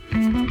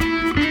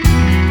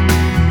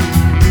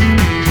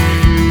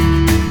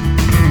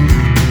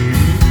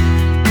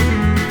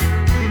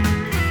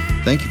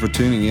Thank you for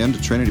tuning in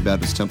to Trinity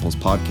Baptist Temple's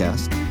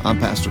podcast. I'm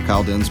Pastor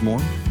Kyle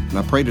Densmore, and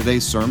I pray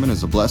today's sermon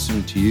is a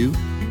blessing to you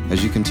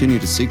as you continue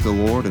to seek the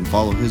Lord and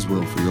follow His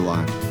will for your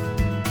life.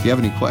 If you have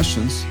any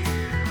questions,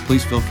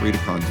 please feel free to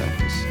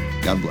contact us.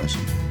 God bless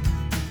you.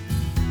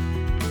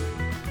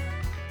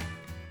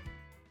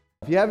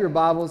 If you have your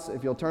Bibles,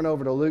 if you'll turn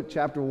over to Luke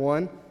chapter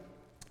 1,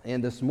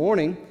 and this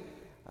morning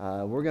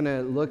we're going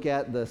to look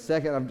at the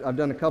second. I've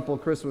done a couple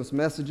of Christmas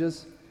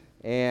messages,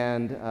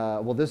 and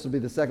this will be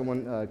the second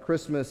one.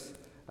 Christmas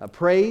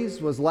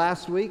praise was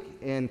last week,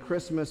 and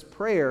Christmas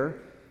prayer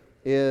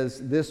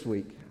is this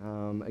week.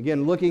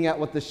 Again, looking at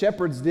what the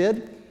shepherds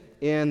did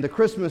in the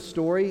Christmas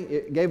story,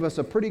 it gave us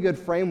a pretty good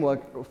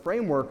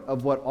framework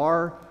of what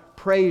our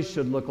praise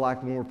should look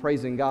like when we're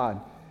praising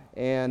God.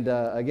 And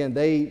again,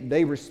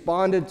 they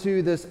responded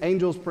to this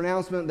angel's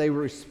pronouncement. They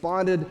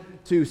responded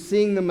to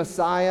seeing the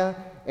Messiah.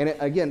 And it,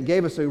 again,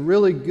 gave us a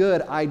really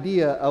good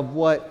idea of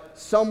what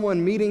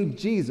someone meeting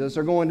Jesus,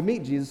 or going to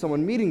meet Jesus,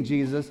 someone meeting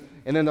Jesus,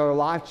 and then their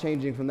life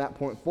changing from that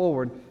point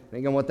forward. And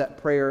again, what that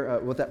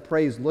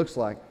praise looks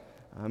like.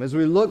 As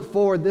we look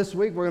forward this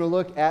week, we're going to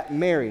look at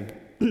Mary.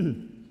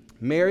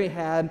 Mary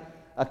had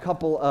a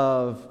couple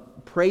of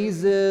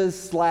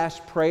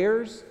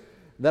praises/prayers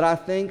that I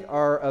think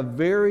are a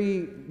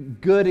very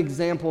good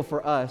example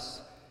for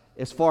us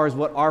as far as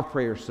what our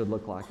prayers should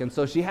look like. And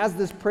so she has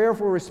this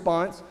prayerful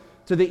response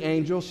to the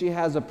angel. She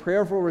has a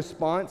prayerful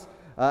response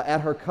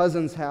at her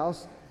cousin's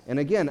house. And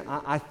again,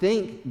 I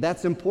think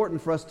that's important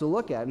for us to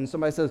look at. And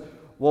somebody says,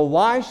 well,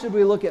 why should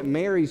we look at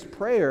Mary's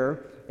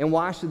prayer, and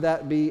why should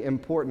that be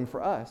important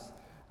for us?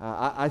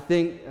 I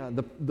think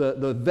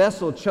the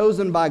vessel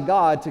chosen by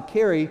God to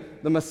carry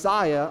the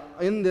Messiah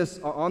on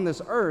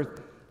this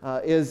earth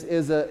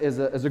is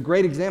a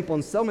great example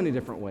in so many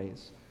different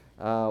ways.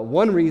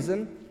 One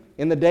reason,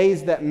 in the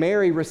days that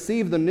Mary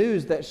received the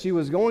news that she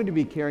was going to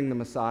be carrying the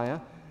Messiah,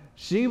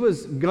 she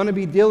was going to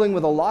be dealing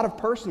with a lot of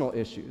personal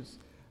issues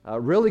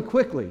really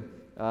quickly.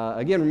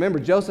 Again, remember,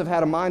 Joseph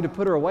had a mind to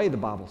put her away, the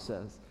Bible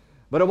says.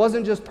 But it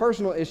wasn't just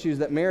personal issues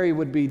that Mary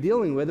would be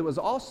dealing with. It was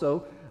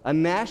also a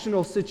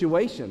national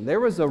situation.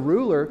 There was a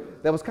ruler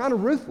that was kind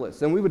of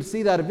ruthless, and we would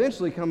see that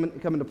eventually come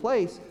into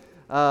place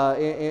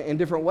in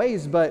different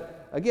ways.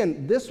 But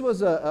again, this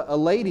was a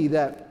lady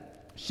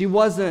that she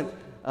wasn't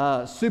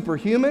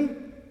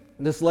superhuman.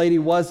 This lady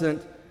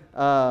wasn't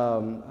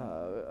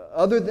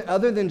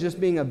other than just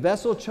being a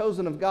vessel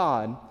chosen of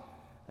God,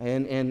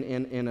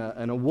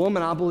 and a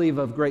woman, I believe,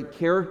 of great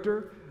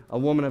character, a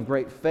woman of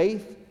great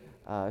faith.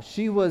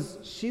 She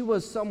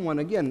was someone,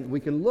 again, we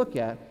can look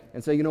at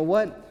and say, you know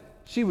what?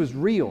 She was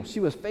real. She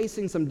was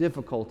facing some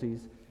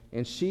difficulties,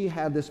 and she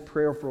had this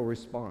prayerful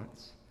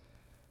response.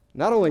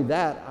 Not only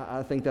that,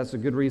 I think that's a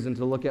good reason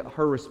to look at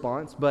her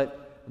response,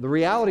 but the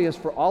reality is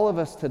for all of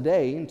us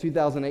today in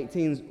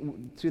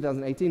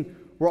 2018,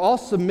 we're all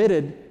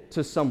submitted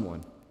to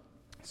someone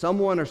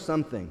or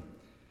something.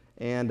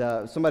 And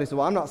somebody said,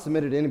 well, I'm not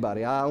submitted to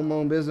anybody. I own my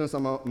own business.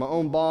 I'm my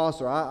own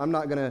boss, or I'm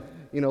not going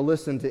to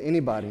listen to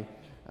anybody.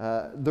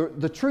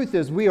 The truth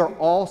is we are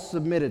all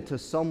submitted to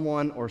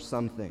someone or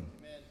something.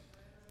 Amen.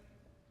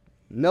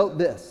 Note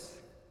this.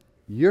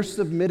 You're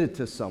submitted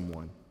to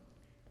someone.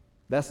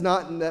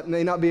 That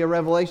may not be a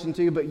revelation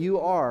to you, but you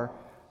are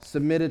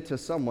submitted to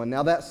someone.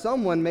 Now, that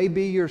someone may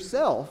be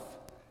yourself,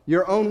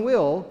 your own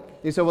will.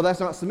 You say, well, that's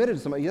not submitted to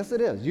somebody. Yes,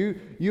 it is.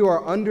 You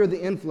are under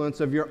the influence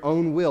of your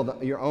own will,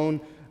 your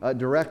own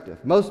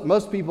directive.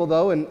 Most people,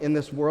 though, in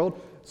this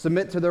world,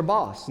 submit to their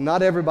boss.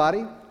 Not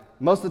everybody.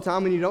 Most of the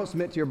time when you don't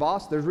submit to your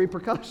boss, there's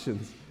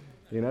repercussions.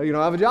 You don't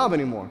have a job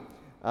anymore.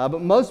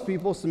 But most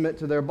people submit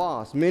to their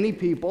boss. Many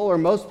people, or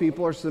most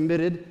people, are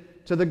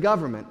submitted to the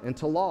government and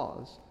to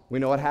laws. We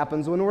know what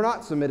happens when we're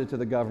not submitted to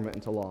the government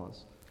and to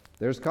laws.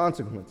 There's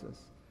consequences.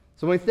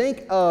 So when we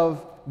think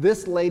of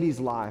this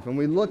lady's life and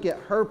we look at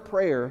her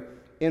prayer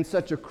in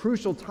such a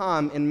crucial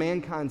time in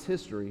mankind's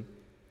history,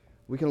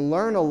 we can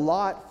learn a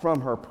lot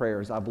from her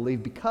prayers, I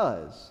believe,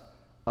 because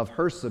of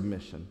her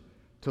submission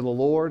to the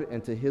Lord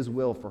and to His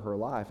will for her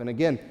life. And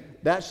again,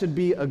 that should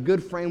be a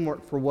good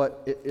framework for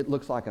what it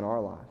looks like in our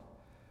life.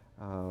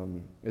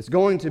 It's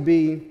going to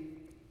be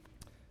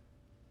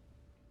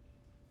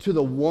to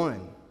the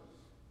one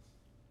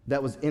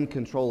that was in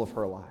control of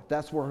her life.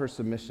 That's where her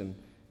submission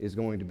is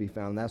going to be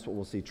found. That's what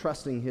we'll see,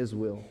 trusting His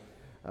will.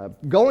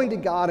 Going to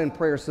God in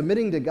prayer,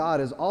 submitting to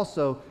God, is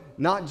also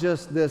not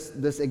just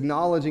this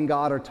acknowledging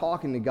God or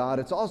talking to God.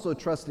 It's also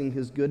trusting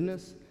His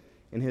goodness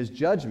and His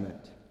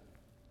judgment,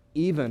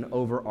 even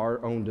over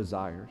our own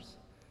desires.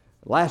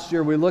 Last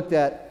year we looked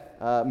at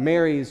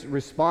Mary's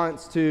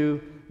response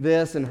to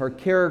this and her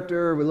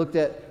character. We looked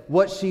at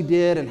what she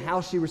did and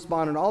how she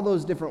responded, all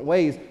those different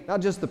ways,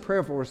 not just the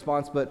prayerful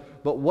response, but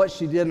what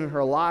she did in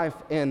her life.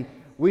 And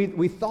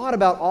we thought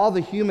about all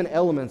the human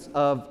elements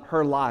of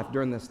her life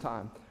during this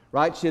time,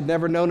 right? She had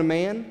never known a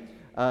man.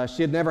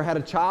 She had never had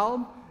a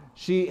child.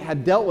 She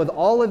had dealt with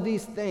all of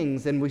these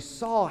things, and we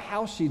saw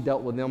how she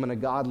dealt with them in a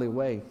godly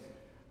way.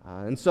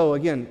 And so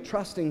again,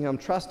 trusting Him,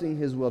 trusting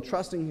His will,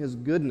 trusting His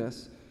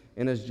goodness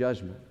and His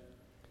judgment.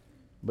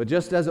 But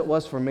just as it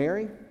was for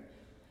Mary,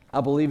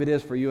 I believe it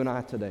is for you and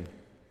I today.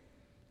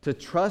 To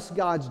trust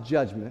God's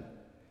judgment,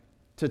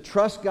 to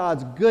trust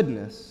God's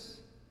goodness,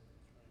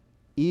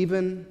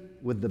 even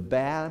with the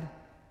bad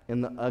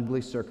and the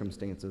ugly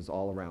circumstances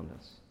all around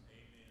us.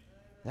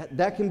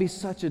 That can be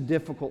such a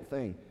difficult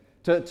thing.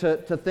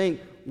 To think,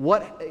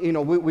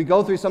 we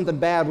go through something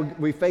bad,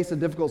 we face a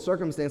difficult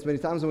circumstance many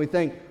times, and we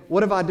think,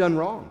 what have I done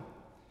wrong?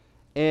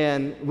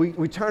 And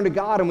we turn to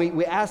God and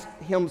we ask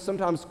Him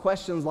sometimes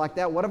questions like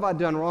that. What have I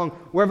done wrong?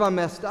 Where have I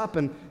messed up?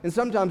 And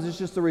sometimes it's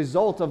just the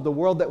result of the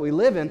world that we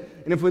live in.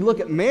 And if we look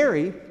at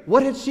Mary,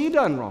 what had she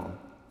done wrong?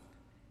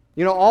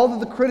 All of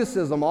the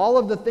criticism, all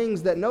of the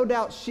things that no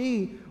doubt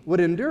she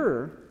would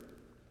endure,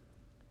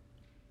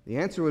 the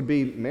answer would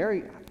be,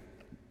 Mary,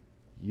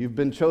 you've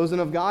been chosen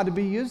of God to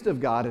be used of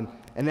God,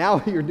 and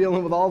now you're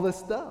dealing with all this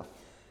stuff.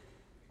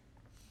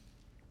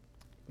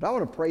 But I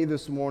want to pray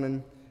this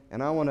morning,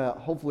 and I want to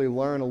hopefully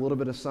learn a little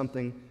bit of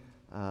something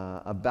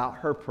about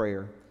her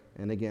prayer,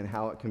 and again,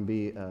 how it can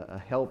be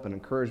a help, an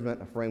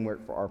encouragement, a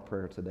framework for our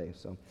prayer today.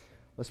 So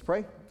let's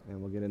pray, and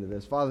we'll get into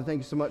this. Father, thank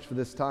you so much for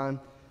this time.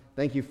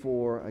 Thank you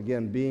for,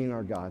 again, being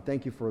our God.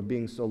 Thank you for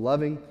being so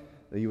loving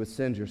that you would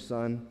send your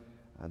Son,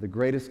 the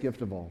greatest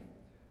gift of all,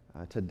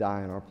 to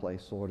die in our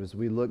place, Lord. As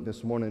we look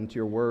this morning into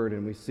your word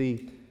and we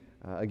see,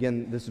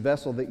 again, this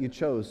vessel that you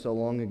chose so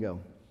long ago,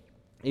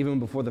 even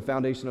before the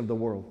foundation of the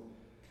world,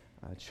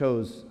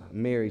 chose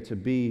Mary to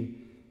be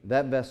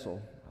that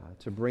vessel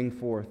to bring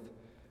forth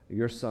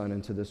your Son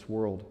into this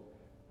world.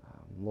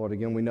 Lord,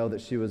 again, we know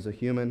that she was a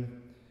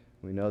human.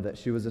 We know that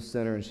she was a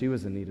sinner and she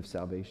was in need of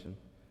salvation.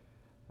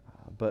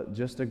 But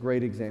just a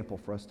great example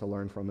for us to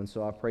learn from. And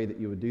so I pray that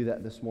you would do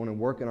that this morning,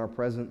 work in our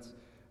presence.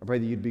 I pray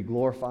that you'd be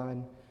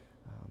glorified.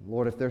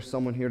 Lord, if there's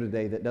someone here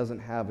today that doesn't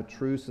have a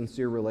true,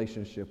 sincere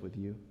relationship with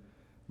you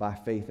by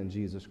faith in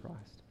Jesus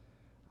Christ,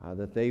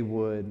 that they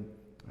would,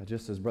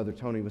 just as Brother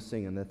Tony was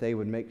singing, that they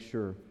would make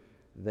sure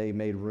they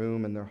made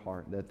room in their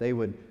heart, that they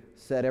would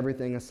set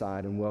everything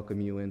aside and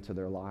welcome you into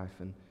their life,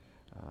 and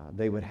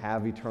they would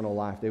have eternal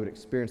life. They would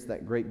experience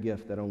that great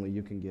gift that only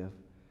you can give.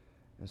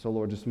 And so,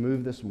 Lord, just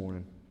move this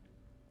morning.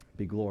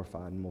 Be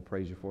glorified, and we'll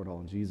praise you for it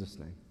all. In Jesus'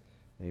 name,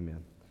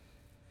 amen.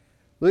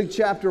 Luke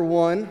chapter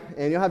 1,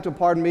 and you'll have to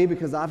pardon me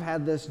because I've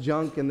had this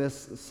junk and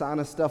this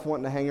sinus stuff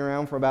wanting to hang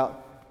around for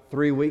about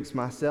 3 weeks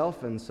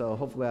myself, and so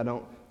hopefully I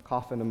don't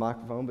cough in the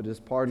microphone, but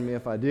just pardon me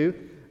if I do.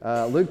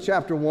 Luke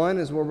chapter 1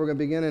 is where we're going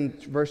to begin in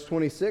verse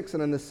 26,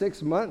 and in the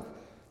 6th month,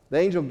 the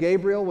angel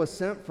Gabriel was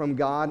sent from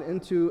God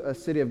into a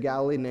city of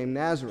Galilee named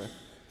Nazareth,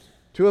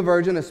 to a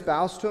virgin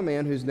espoused to a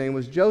man whose name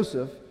was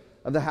Joseph,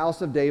 of the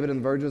house of David, and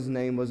the virgin's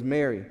name was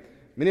Mary.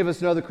 Many of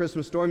us know the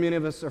Christmas story. Many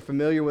of us are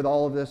familiar with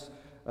all of this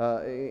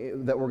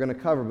that we're going to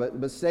cover,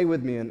 but stay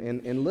with me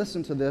and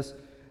listen to this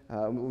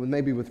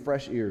maybe with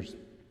fresh ears.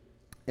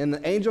 And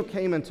the angel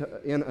came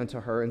in unto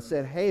her and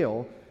said,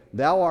 Hail,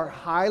 thou art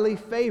highly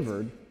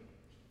favored,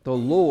 the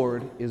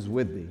Lord is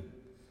with thee.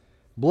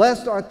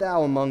 Blessed art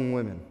thou among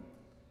women.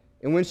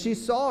 And when she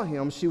saw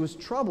him, she was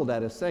troubled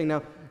at his saying.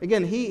 Now,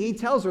 again, he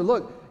tells her,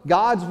 look,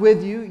 God's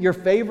with you. You're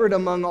favored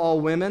among all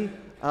women,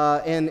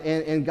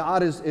 and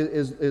God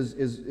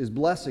is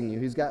blessing you.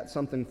 He's got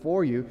something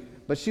for you.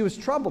 But she was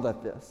troubled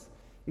at this.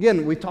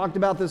 Again, we talked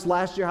about this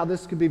last year, how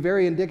this could be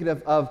very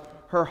indicative of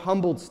her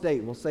humbled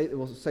state. We'll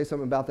say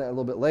something about that a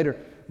little bit later.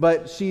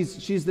 But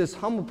she's this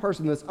humble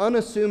person, this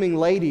unassuming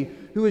lady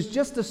who is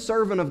just a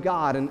servant of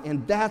God,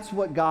 and that's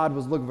what God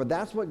was looking for.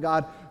 That's what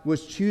God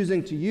was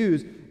choosing to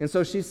use. And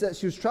so she said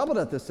she was troubled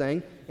at this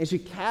saying, and she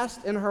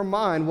cast in her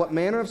mind what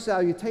manner of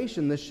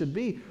salutation this should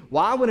be.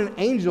 Why would an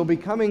angel be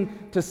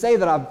coming to say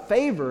that I'm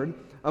favored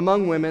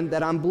among women,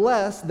 that I'm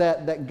blessed,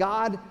 that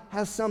God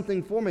has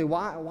something for me?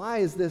 Why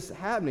is this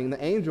happening?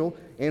 The angel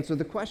answered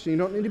the question. You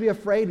don't need to be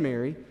afraid,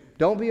 Mary.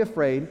 Don't be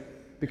afraid,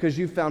 because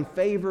you found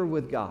favor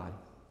with God.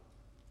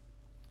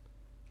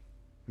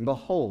 And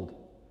behold,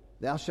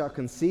 thou shalt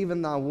conceive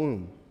in thy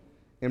womb,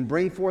 and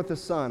bring forth a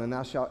son,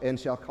 and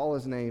shalt call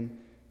his name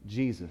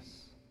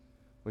Jesus,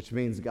 which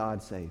means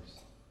God saves.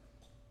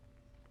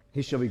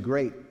 He shall be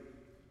great,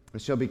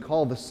 and shall be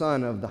called the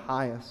Son of the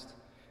Highest.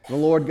 And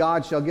the Lord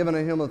God shall give unto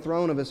him the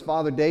throne of his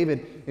father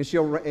David,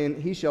 and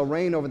he shall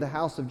reign over the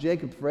house of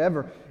Jacob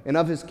forever, and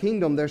of his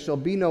kingdom there shall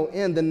be no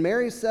end. Then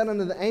Mary said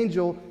unto the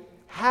angel,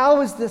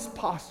 How is this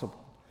possible?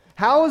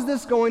 How is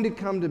this going to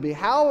come to be?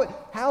 How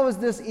is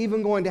this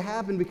even going to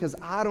happen? Because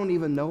I don't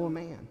even know a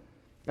man.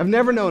 I've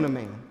never known a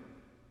man.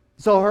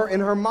 So in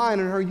her mind,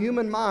 in her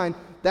human mind,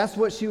 that's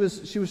what she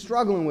was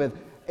struggling with.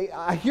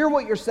 I hear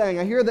what you're saying.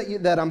 I hear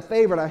that I'm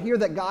favored. I hear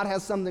that God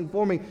has something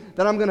for me,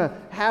 that I'm going to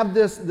have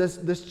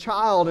this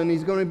child, and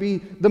he's going to be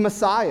the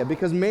Messiah.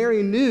 Because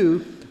Mary knew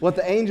what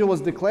the angel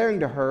was declaring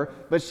to her,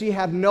 but she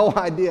had no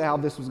idea how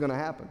this was going to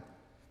happen.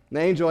 And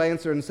the angel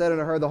answered and said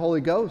unto her, The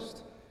Holy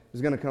Ghost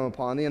is going to come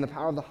upon thee, and the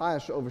power of the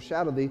highest shall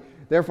overshadow thee.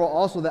 Therefore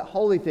also that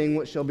holy thing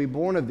which shall be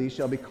born of thee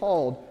shall be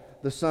called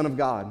the Son of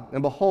God.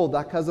 And behold,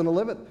 thy cousin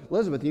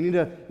Elizabeth. You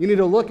need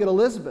to look at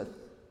Elizabeth.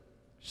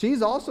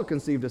 She's also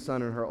conceived a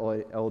son in her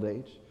old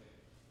age.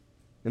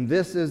 And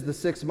this is the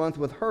 6th month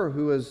with her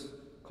who is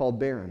called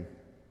barren.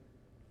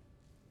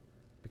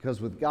 because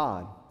with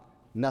God,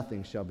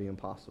 nothing shall be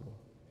impossible.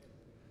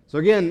 So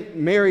again,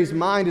 Mary's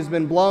mind has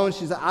been blown.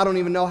 She's like, I don't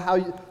even know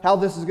how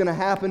this is going to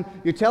happen.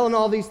 You're telling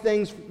all these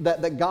things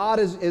that God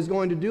is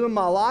going to do in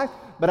my life,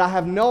 but I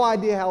have no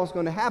idea how it's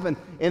going to happen.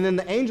 And then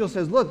the angel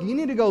says, look, you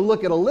need to go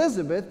look at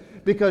Elizabeth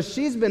because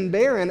she's been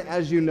barren,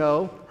 as you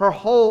know, her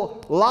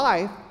whole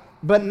life,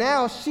 but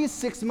now she's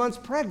 6 months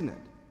pregnant.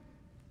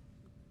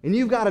 And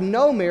you've got to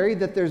know, Mary,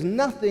 that there's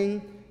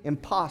nothing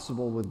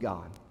impossible with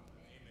God.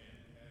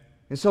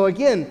 And so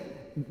again,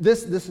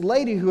 this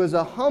lady who is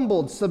a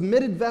humbled,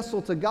 submitted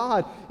vessel to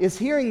God is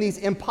hearing these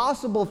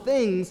impossible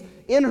things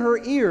in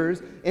her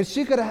ears, and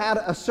she could have had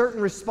a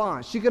certain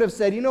response. She could have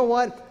said, you know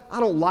what? I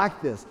don't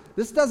like this.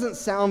 This doesn't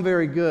sound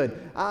very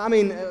good. I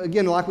mean,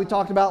 again, like we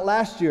talked about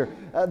last year,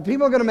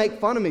 people are going to make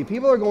fun of me.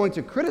 People are going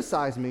to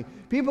criticize me.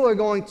 People are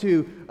going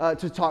to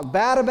talk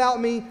bad about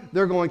me.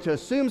 They're going to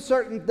assume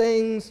certain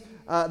things.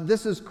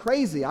 This is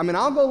crazy. I mean,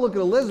 I'll go look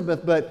at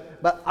Elizabeth,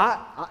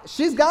 but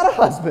she's got a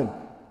husband.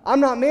 I'm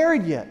not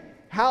married yet.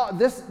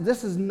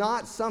 This is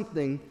not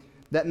something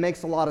that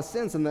makes a lot of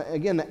sense. And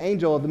again, the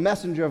angel, the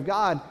messenger of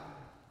God,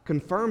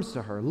 confirms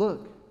to her,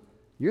 look,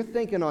 you're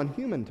thinking on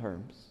human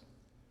terms.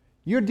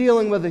 You're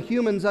dealing with a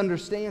human's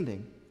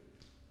understanding.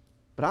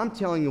 But I'm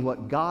telling you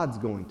what God's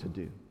going to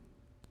do.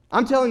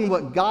 I'm telling you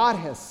what God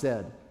has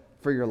said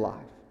for your life.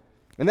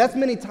 And that's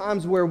many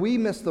times where we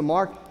miss the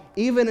mark,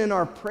 even in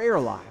our prayer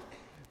life.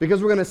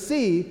 Because we're going to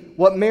see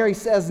what Mary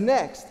says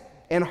next.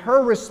 And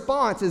her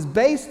response is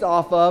based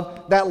off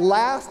of that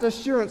last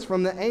assurance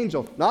from the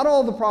angel. Not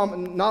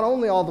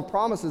only all the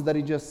promises that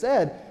he just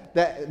said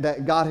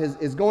that God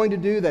is going to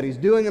do, that he's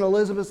doing in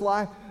Elizabeth's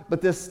life,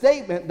 but this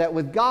statement that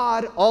with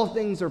God all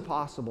things are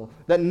possible,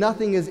 that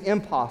nothing is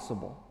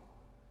impossible.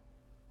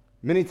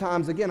 Many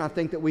times, again, I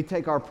think that we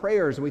take our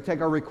prayers, we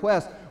take our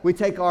requests, we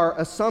take our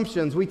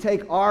assumptions, we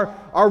take our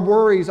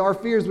worries, our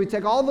fears, we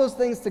take all those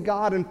things to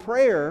God in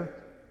prayer,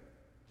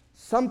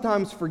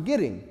 sometimes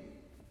forgetting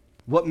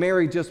what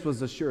Mary just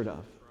was assured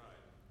of.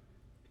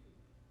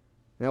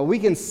 Now, we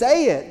can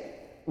say it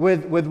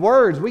with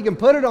words. We can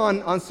put it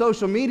on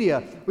social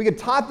media. We can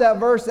type that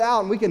verse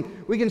out, and we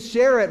can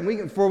share it.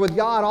 And for with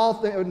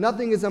God,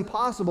 nothing is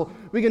impossible.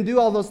 We can do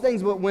all those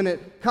things, but when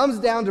it comes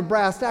down to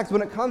brass tacks,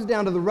 when it comes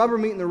down to the rubber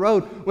meeting the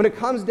road, when it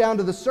comes down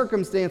to the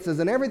circumstances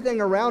and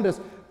everything around us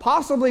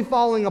possibly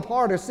falling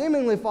apart or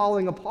seemingly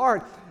falling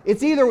apart,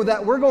 it's either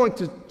that we're going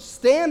to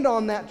stand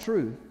on that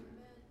truth,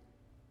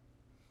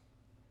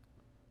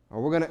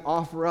 or we're going to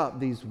offer up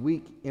these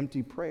weak,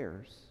 empty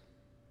prayers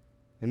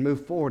and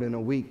move forward in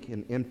a weak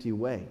and empty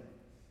way.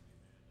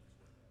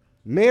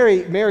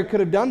 Mary could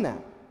have done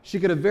that. She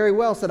could have very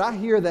well said, I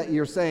hear that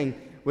you're saying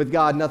with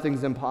God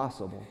nothing's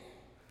impossible.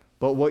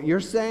 But what you're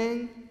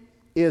saying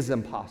is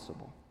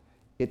impossible.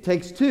 It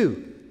takes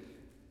two.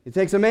 It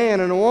takes a man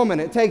and a woman.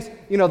 It takes,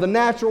 the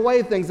natural way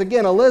of things.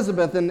 Again,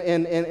 Elizabeth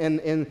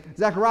and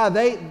Zechariah,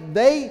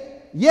 they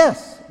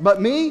yes, but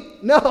me,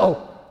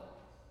 no.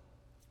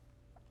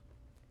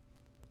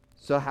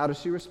 So how does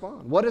she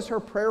respond? What is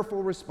her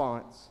prayerful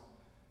response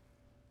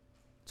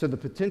to the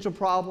potential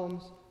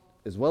problems,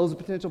 as well as the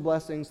potential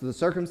blessings, to the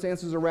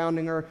circumstances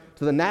surrounding her,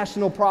 to the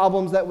national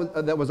problems that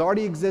was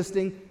already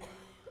existing?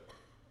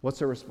 What's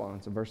her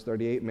response? In verse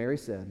 38, Mary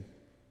said,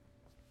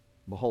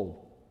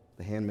 Behold,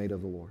 the handmaid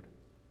of the Lord,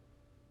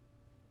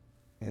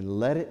 and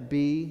let it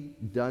be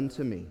done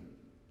to me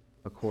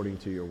according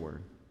to your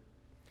word.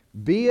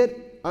 Be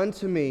it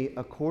unto me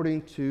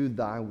according to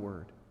thy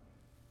word.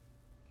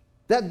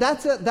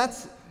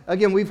 That's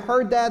again, we've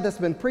heard that. That's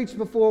been preached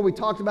before. We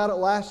talked about it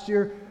last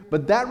year.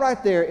 But that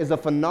right there is a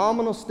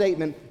phenomenal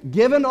statement,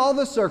 given all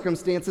the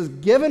circumstances,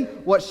 given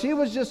what she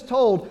was just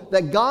told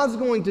that God's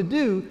going to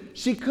do.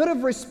 She could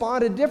have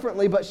responded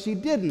differently, but she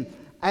didn't.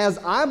 As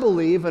I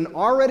believe, an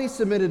already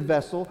submitted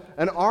vessel,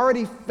 an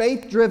already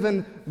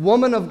faith-driven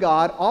woman of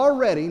God,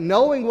 already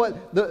knowing what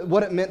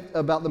it meant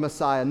about the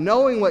Messiah,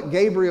 knowing what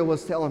Gabriel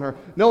was telling her,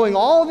 knowing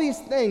all these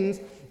things,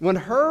 when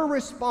her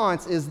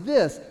response is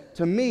this,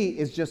 to me,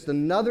 is just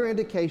another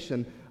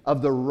indication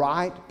of the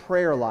right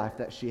prayer life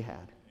that she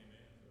had.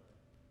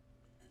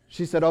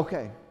 She said,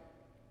 okay,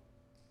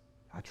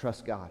 I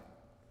trust God.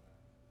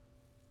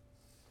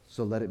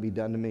 So let it be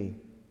done to me,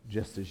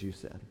 just as you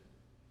said.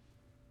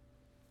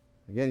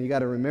 Again, you got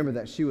to remember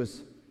that she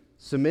was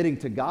submitting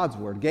to God's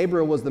word.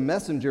 Gabriel was the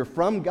messenger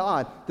from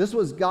God. This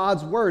was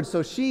God's word.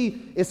 So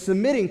she is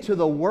submitting to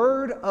the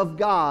word of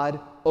God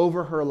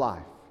over her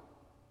life.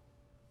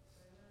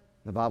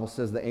 The Bible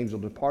says the angel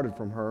departed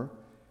from her.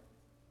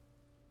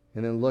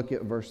 And then look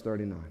at verse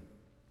 39.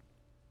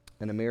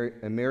 And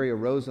Mary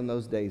arose in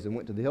those days and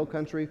went to the hill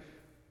country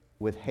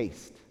with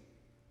haste.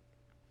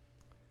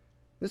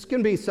 This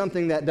can be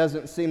something that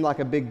doesn't seem like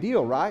a big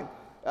deal, right?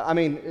 I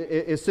mean,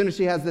 as soon as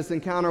she has this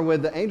encounter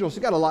with the angel, she's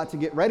got a lot to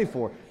get ready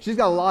for. She's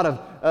got a lot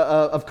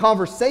of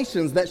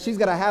conversations that she's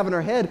got to have in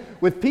her head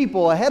with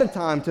people ahead of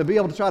time to be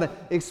able to try to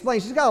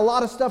explain. She's got a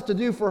lot of stuff to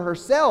do for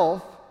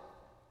herself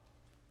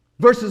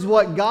versus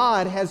what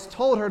God has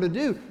told her to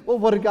do. Well,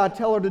 what did God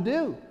tell her to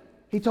do?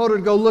 He told her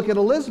to go look at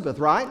Elizabeth,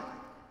 right?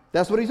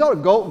 That's what he told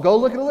her. Go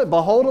look at Elizabeth.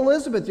 Behold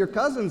Elizabeth, your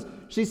cousin's,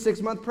 she's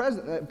 6 months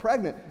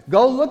pregnant.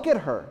 Go look at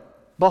her.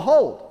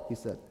 Behold, he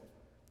said.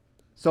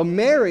 So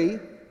Mary,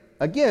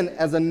 again,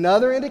 as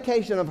another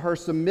indication of her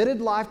submitted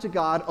life to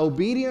God,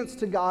 obedience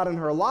to God in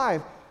her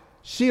life,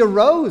 she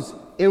arose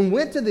and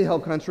went to the hill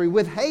country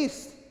with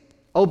haste,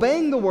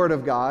 obeying the word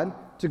of God,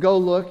 to go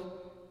look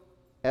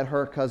at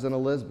her cousin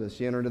Elizabeth.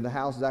 She entered into the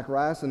house,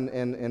 Zacharias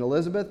and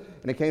Elizabeth,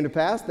 and it came to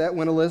pass that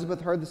when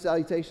Elizabeth heard the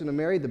salutation of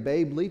Mary, the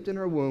babe leaped in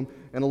her womb,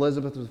 and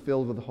Elizabeth was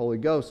filled with the Holy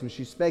Ghost. And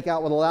she spake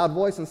out with a loud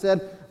voice and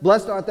said,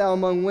 Blessed art thou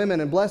among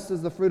women, and blessed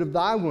is the fruit of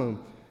thy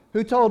womb.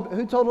 Who told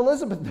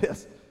Elizabeth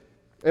this?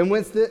 And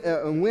whence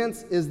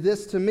is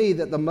this to me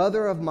that the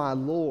mother of my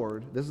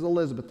Lord, this is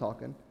Elizabeth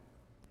talking,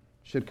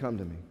 should come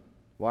to me?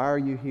 Why are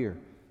you here?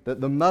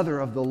 The mother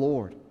of the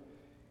Lord.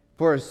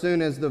 For as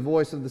soon as the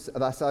voice of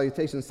thy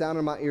salutation sounded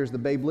in my ears, the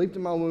babe leaped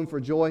in my womb for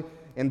joy,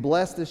 and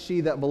blessed is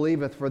she that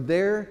believeth, for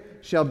there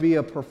shall be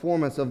a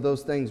performance of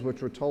those things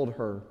which were told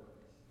her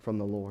from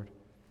the Lord.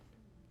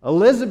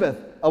 Elizabeth,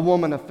 a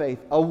woman of faith,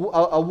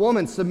 a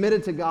woman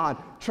submitted to God,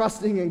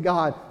 trusting in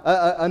God,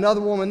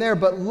 another woman there.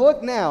 But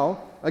look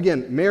now,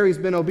 again, Mary's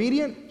been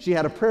obedient. She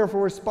had a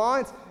prayerful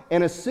response.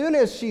 And as soon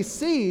as she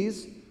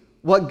sees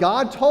what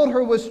God told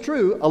her was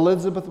true,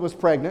 Elizabeth was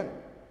pregnant,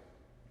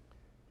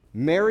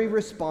 Mary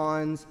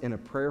responds in a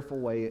prayerful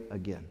way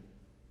again.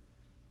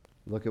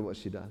 Look at what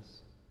she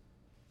does.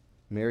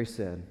 Mary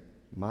said,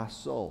 My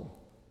soul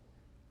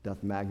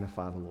doth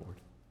magnify the Lord,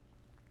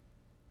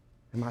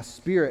 and my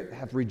spirit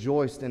hath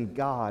rejoiced in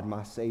God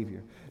my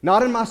Savior.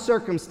 Not in my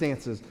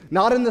circumstances,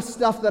 not in the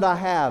stuff that I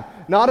have,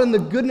 not in the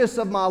goodness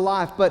of my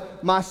life,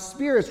 but my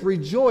spirit's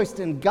rejoiced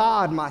in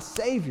God my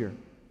Savior,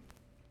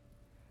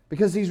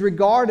 because he's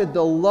regarded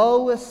the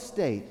low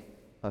estate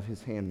of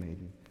his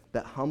handmaiden,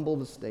 that humble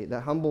estate,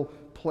 that humble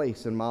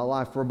place in my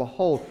life. For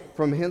behold,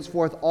 from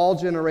henceforth all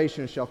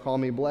generations shall call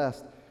me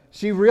blessed.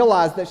 She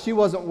realized that she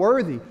wasn't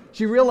worthy.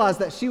 She realized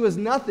that she was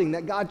nothing,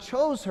 that God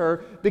chose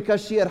her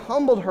because she had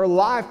humbled her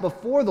life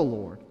before the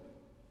Lord.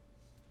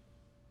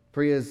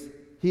 For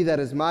he that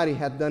is mighty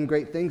hath done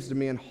great things to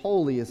me, and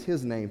holy is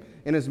his name,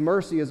 and his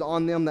mercy is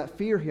on them that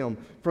fear him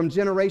from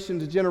generation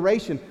to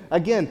generation.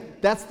 Again,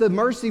 that's the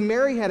mercy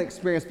Mary had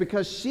experienced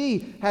because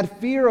she had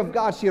fear of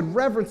God. She had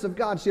reverence of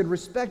God. She had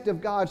respect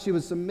of God. She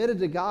was submitted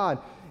to God.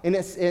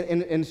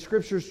 And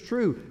Scripture's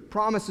true.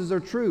 Promises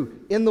are true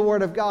in the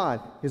Word of God.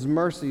 His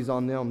mercy is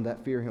on them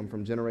that fear him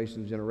from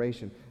generation to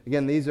generation.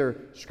 Again, these are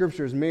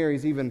Scriptures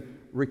Mary's even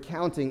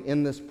recounting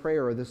in this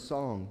prayer or this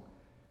song.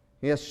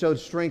 He hath showed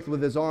strength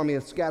with his arm. He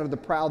hath scattered the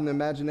proud in the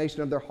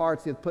imagination of their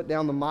hearts. He hath put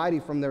down the mighty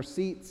from their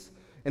seats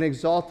and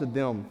exalted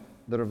them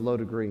that are of low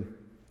degree.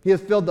 He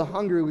hath filled the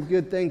hungry with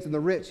good things, and the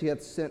rich he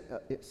hath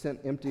sent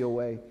empty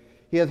away.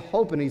 He hath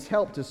hope and he's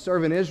helped to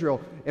serve in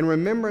Israel in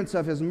remembrance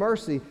of his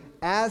mercy,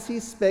 as he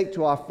spake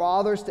to our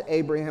fathers, to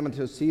Abraham, and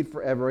to his seed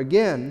forever.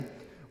 Again,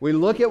 we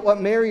look at what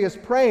Mary is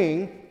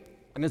praying,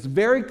 and it's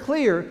very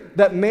clear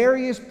that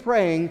Mary is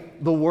praying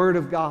the Word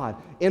of God,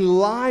 in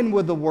line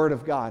with the Word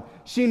of God.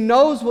 She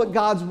knows what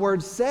God's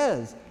Word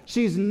says.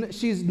 She's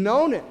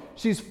known it.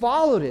 She's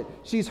followed it.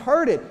 She's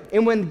heard it.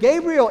 And when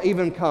Gabriel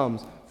even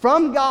comes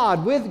from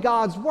God with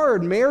God's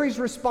Word, Mary's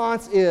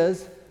response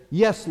is,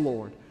 Yes,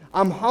 Lord,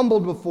 I'm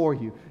humbled before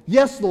you.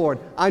 Yes, Lord,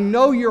 I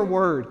know your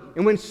Word.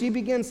 And when she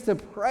begins to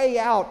pray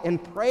out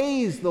and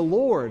praise the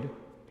Lord,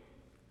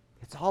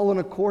 it's all in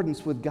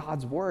accordance with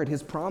God's Word,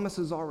 His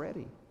promises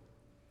already.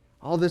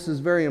 All this is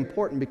very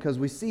important because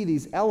we see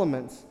these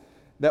elements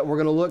that we're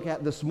going to look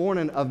at this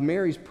morning of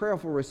Mary's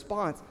prayerful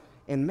response.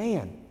 And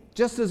man,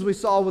 just as we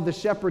saw with the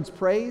shepherd's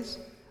praise,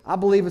 I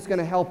believe it's going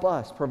to help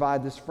us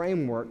provide this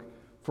framework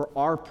for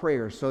our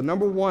prayers. So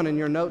number one in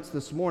your notes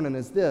this morning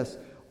is this: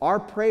 our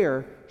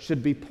prayer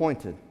should be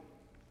pointed.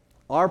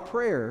 Our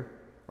prayer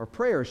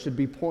should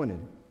be pointed.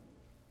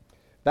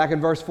 Back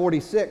in verse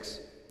 46,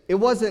 it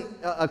wasn't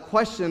a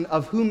question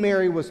of who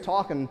Mary was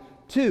talking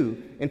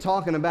to and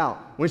talking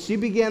about. When she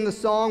began the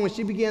song, when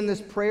she began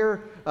this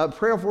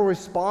prayerful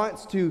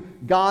response to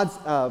God's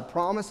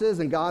promises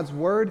and God's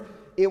Word,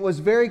 it was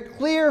very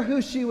clear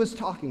who she was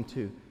talking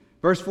to.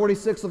 Verse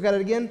 46, look at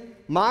it again.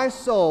 My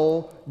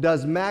soul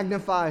does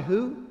magnify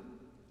who?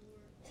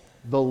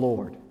 The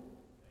Lord.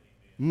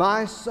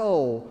 My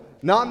soul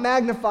not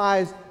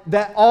magnifies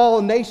that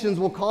all nations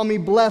will call me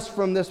blessed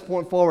from this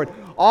point forward.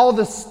 All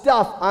the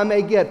stuff I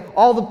may get,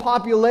 all the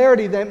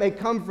popularity that may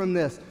come from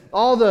this,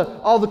 all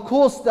the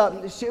cool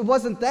stuff. It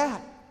wasn't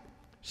that.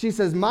 She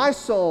says, my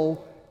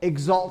soul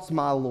exalts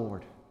my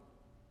Lord.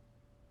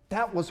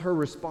 That was her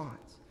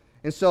response.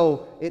 And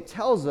so it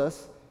tells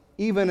us,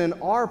 even in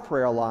our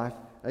prayer life,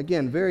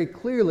 again, very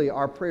clearly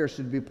our prayer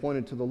should be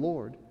pointed to the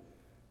Lord.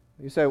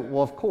 You say,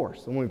 well, of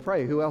course. When we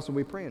pray, who else are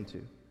we praying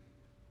to?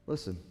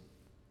 Listen,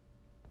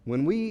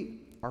 when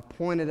we are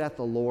pointed at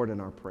the Lord in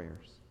our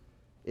prayers,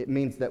 it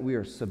means that we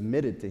are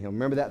submitted to Him.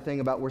 Remember that thing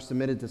about we're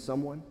submitted to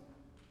someone?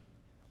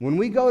 When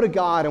we go to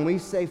God and we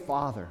say,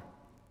 Father,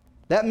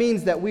 that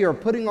means that we are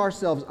putting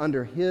ourselves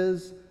under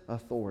His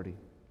authority.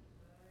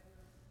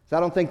 So I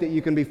don't think that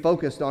you can be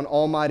focused on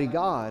Almighty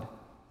God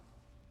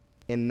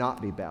and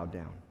not be bowed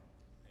down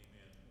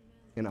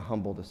in a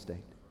humbled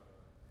estate.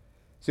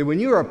 See, when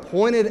you are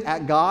pointed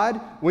at God,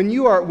 when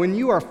you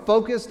are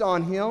focused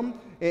on Him,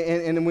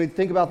 and when we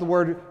think about the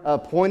word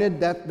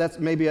pointed, that's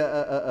maybe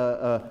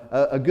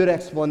a good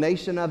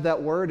explanation of that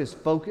word is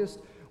focused.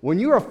 When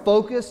you are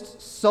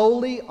focused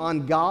solely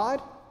on God,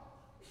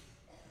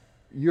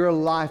 your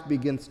life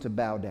begins to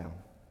bow down.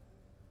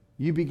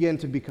 You begin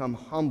to become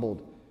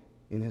humbled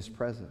in His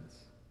presence.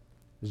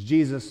 As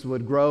Jesus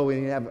would grow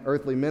and he'd have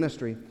earthly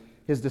ministry,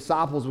 His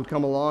disciples would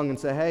come along and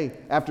say, hey,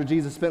 after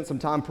Jesus spent some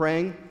time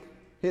praying,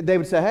 they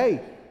would say,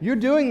 hey, you're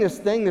doing this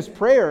thing, this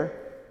prayer,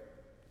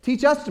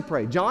 teach us to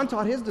pray. John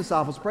taught his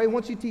disciples to pray. Why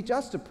don't you teach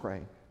us to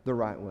pray the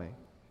right way?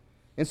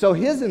 And so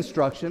his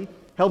instruction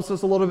helps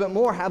us a little bit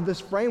more have this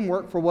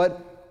framework for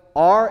what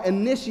our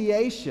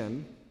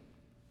initiation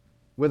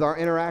with our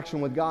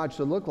interaction with God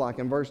should look like.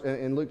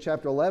 In Luke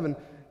chapter 11,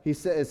 it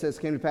says,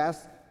 came to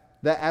pass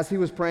that as he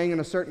was praying in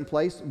a certain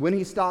place, when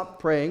he stopped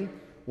praying,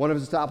 one of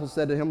his disciples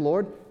said to him,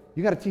 Lord,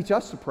 you got to teach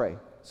us to pray.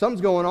 Something's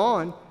going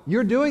on.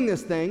 You're doing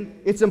this thing.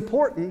 It's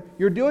important.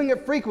 You're doing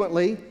it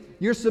frequently.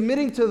 You're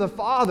submitting to the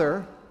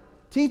Father.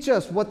 Teach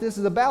us what this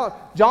is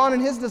about. John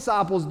and his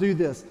disciples do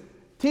this.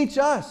 Teach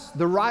us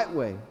the right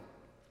way.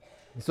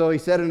 So he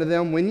said unto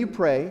them, when you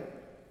pray,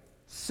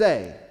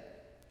 say,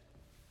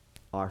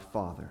 Our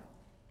Father,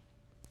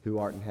 who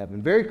art in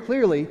heaven. Very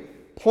clearly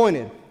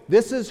pointed.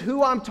 This is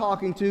who I'm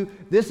talking to.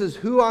 This is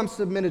who I'm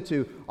submitted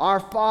to. Our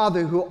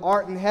Father, who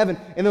art in heaven.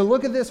 And then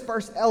look at this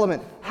first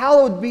element.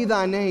 Hallowed be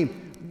thy name.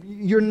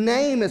 Your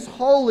name is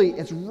holy,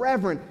 it's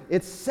reverent,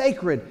 it's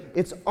sacred,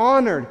 it's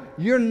honored.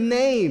 Your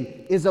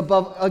name is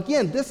above.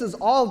 Again, this is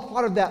all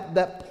part of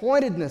that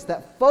pointedness,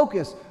 that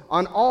focus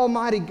on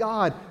Almighty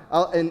God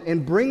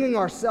and bringing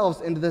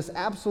ourselves into this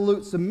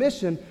absolute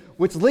submission,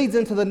 which leads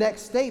into the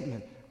next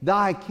statement.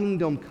 Thy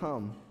kingdom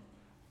come,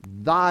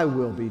 thy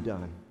will be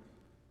done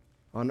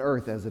on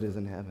earth as it is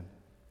in heaven.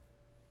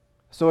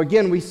 So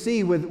again, we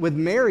see with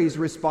Mary's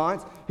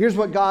response, here's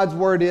what God's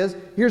word is,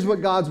 here's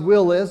what God's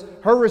will is.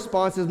 Her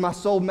response is, my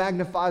soul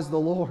magnifies the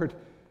Lord.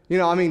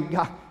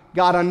 God,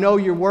 I know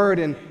your word,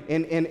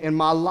 and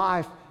my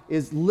life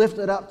is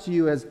lifted up to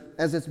you as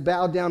it's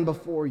bowed down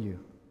before you.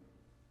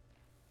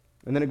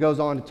 And then it goes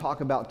on to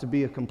talk about to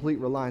be a complete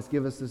reliance.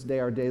 Give us this day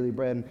our daily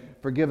bread, and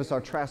forgive us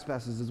our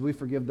trespasses as we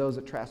forgive those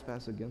that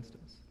trespass against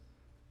us.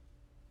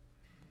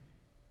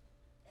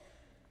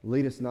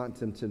 Lead us not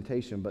into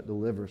temptation, but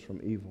deliver us from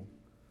evil.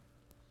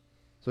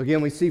 So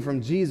again, we see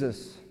from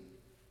Jesus,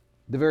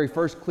 the very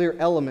first clear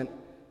element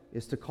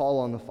is to call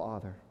on the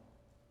Father.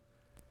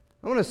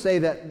 I want to say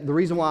that the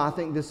reason why I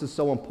think this is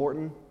so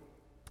important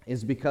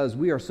is because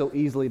we are so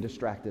easily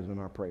distracted in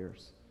our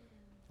prayers.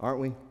 Aren't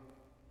we?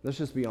 Let's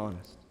just be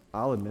honest.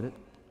 I'll admit it.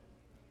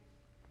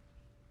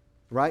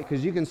 Right?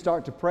 Because you can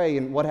start to pray,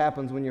 and what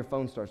happens when your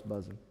phone starts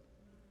buzzing?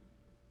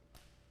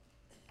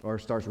 Or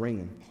starts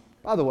ringing?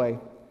 By the way,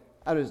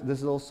 this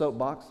is a little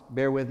soapbox.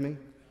 Bear with me.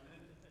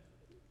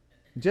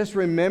 Just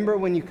remember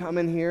when you come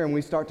in here and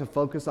we start to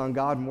focus on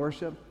God and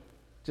worship,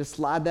 just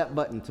slide that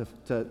button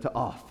to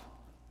off.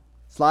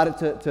 Slide it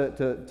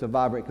to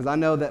vibrate. Because I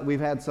know that we've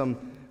had some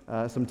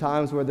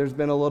times where there's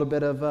been a little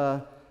bit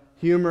of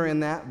humor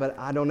in that, but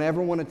I don't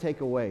ever want to take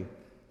away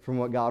from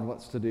what God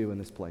wants to do in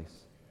this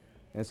place.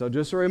 And so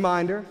just a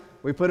reminder,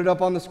 we put it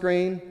up on the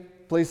screen.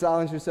 Please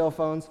silence your cell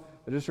phones.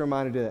 But just a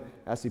reminder to do that.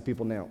 I see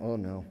people now, oh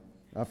no,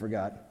 I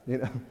forgot.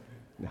 No,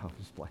 I'm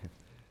just playing.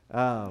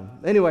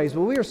 Anyways,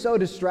 we are so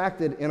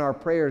distracted in our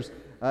prayers,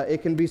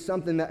 it can be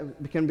something that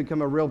can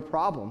become a real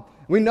problem.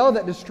 We know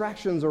that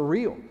distractions are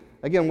real.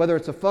 Again, whether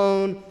it's a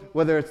phone,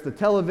 whether it's the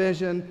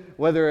television,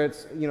 whether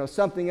it's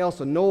something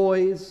else, a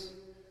noise.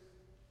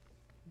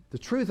 The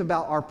truth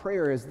about our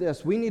prayer is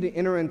this: we need to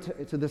enter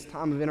into this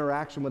time of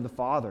interaction with the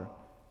Father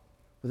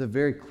with a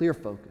very clear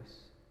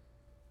focus.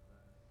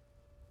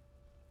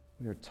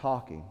 We are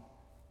talking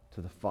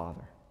to the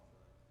Father.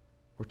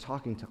 We're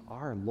talking to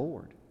our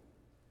Lord,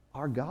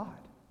 our God,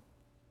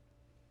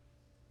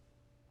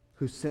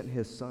 who sent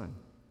His Son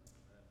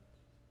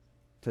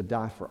to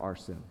die for our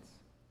sins.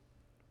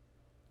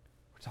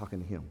 We're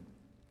talking to Him.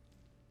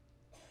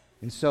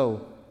 And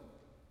so,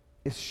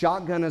 as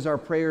shotgun as our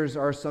prayers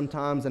are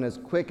sometimes, and as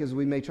quick as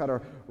we may try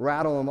to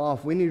rattle them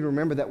off, we need to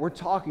remember that we're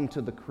talking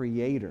to the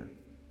Creator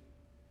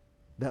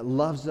that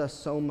loves us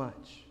so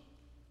much,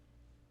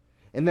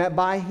 and that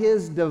by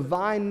His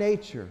divine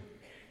nature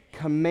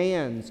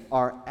commands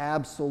our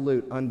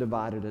absolute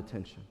undivided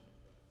attention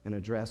and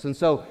address. And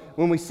so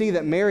when we see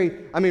that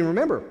Mary,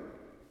 remember,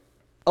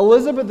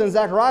 Elizabeth and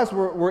Zacharias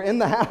were in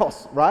the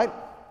house, right?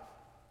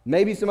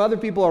 Maybe some other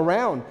people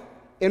around.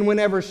 And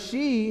whenever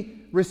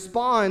she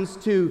responds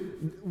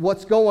to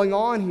what's going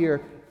on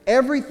here,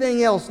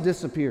 everything else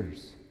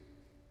disappears.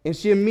 And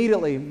she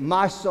immediately,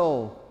 my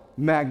soul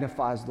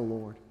magnifies the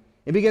Lord.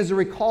 It begins to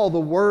recall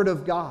the Word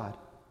of God.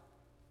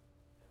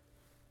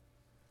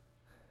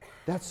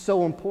 That's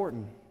so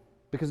important,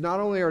 because not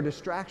only are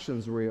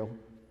distractions real,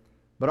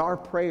 but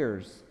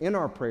in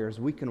our prayers,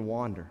 we can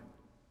wander.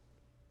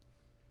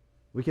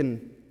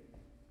 And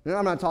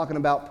I'm not talking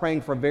about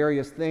praying for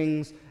various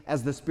things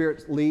as the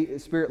Spirit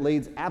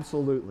leads.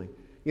 Absolutely.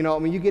 You know,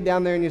 when you get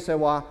down there and you say,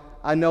 well,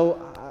 I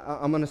know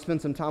I'm going to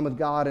spend some time with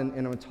God and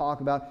I'm going to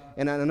talk about,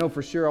 and I know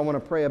for sure I want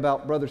to pray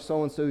about brother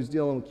so-and-so who's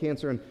dealing with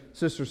cancer and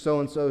sister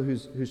so-and-so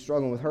who's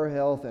struggling with her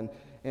health, and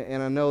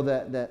I know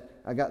that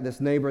I got this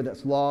neighbor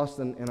that's lost,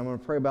 and I'm going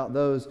to pray about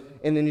those.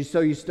 And then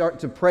you start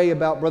to pray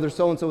about brother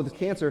so-and-so with his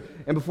cancer,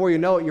 and before you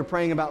know it, you're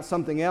praying about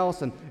something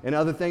else and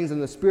other things,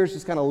 and the Spirit's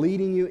just kind of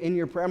leading you in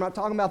your prayer. I'm not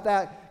talking about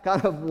that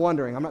kind of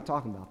wondering. I'm not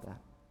talking about that.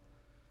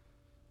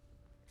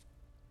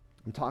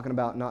 I'm talking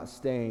about not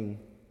staying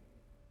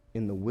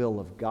in the will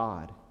of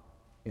God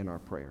in our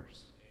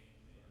prayers.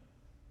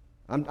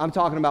 I'm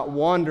talking about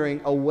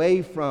wandering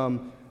away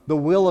from the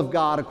will of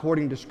God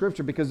according to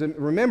Scripture, because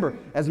remember,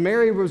 as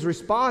Mary was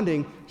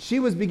responding, she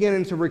was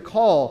beginning to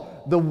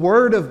recall the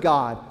Word of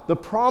God, the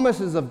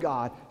promises of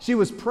God. She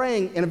was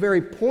praying in a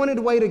very pointed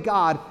way to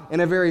God, in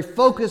a very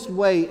focused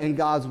way in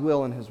God's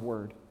will and His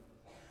Word.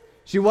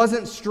 She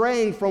wasn't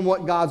straying from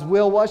what God's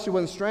will was. She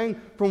wasn't straying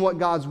from what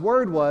God's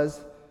Word was,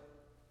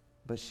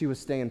 but she was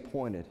staying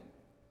pointed.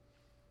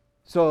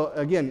 So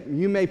again,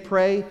 you may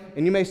pray,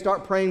 and you may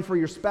start praying for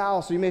your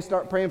spouse, or you may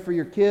start praying for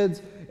your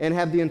kids and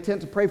have the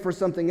intent to pray for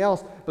something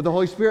else, but the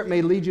Holy Spirit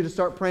may lead you to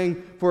start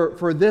praying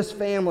for this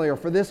family or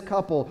for this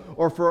couple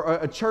or for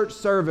a church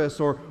service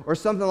or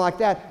something like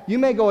that. You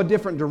may go a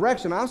different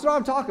direction. That's what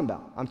I'm talking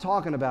about. I'm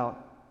talking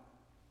about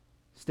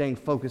staying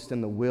focused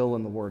in the will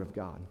and the Word of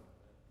God,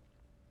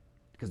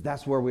 because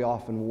that's where we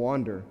often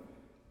wander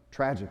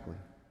tragically.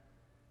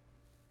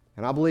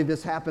 And I believe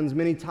this happens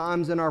many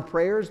times in our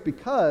prayers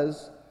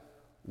because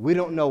we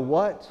don't know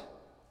what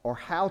or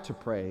how to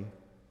pray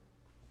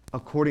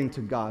according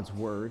to God's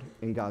Word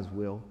and God's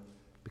will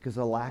because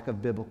of a lack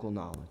of biblical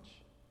knowledge.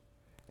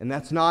 And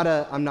that's not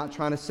I'm not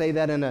trying to say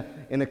that in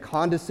a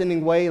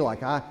condescending way,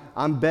 like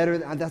I'm better.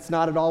 That's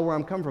not at all where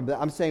I'm coming from. But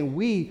I'm saying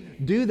we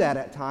do that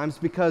at times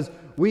because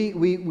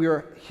we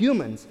are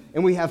humans,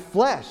 and we have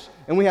flesh,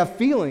 and we have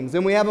feelings,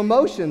 and we have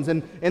emotions,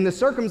 and the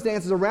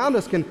circumstances around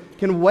us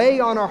can weigh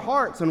on our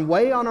hearts and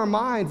weigh on our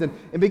minds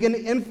and begin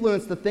to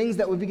influence the things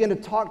that we begin to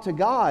talk to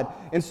God.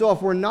 And so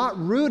if we're not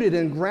rooted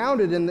and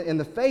grounded in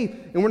the faith,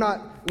 and we're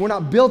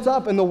not built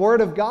up in the Word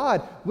of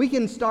God, we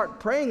can start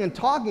praying and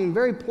talking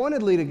very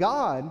pointedly to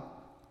God,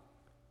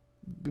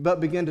 but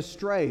begin to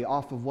stray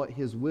off of what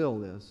His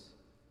will is,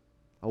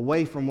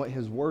 away from what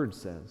His Word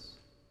says.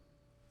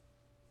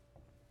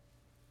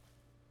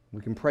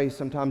 We can pray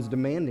sometimes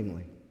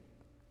demandingly,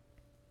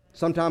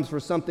 sometimes for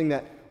something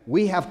that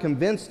we have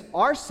convinced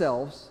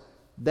ourselves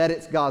that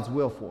it's God's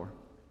will for.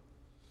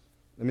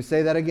 Let me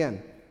say that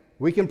again.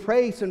 We can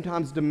pray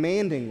sometimes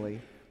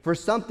demandingly for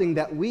something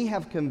that we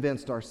have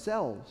convinced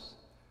ourselves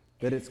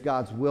that it's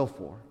God's will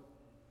for,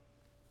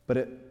 but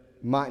it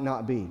might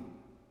not be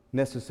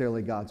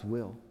necessarily God's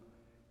will,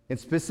 and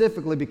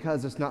specifically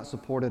because it's not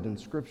supported in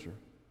Scripture.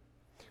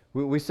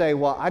 We say,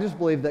 well, I just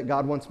believe that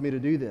God wants me to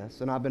do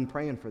this, and I've been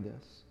praying for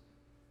this.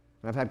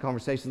 And I've had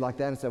conversations like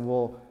that and said,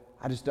 well,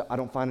 I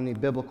don't find any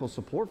biblical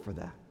support for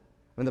that.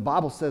 I mean, the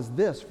Bible says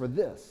this for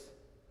this.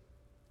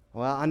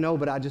 Well, I know,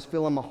 but I just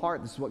feel in my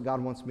heart this is what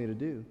God wants me to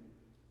do.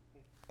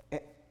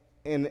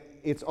 And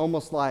it's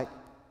almost like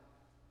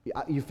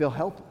you feel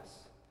helpless,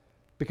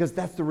 because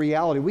that's the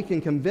reality. We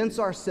can convince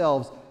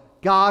ourselves,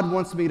 God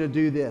wants me to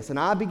do this. And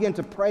I begin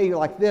to pray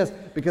like this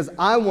because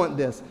I want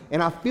this.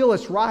 And I feel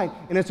it's right.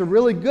 And it's a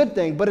really good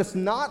thing, but it's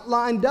not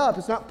lined up.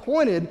 It's not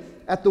pointed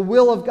at the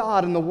will of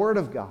God and the Word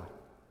of God.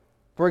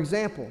 For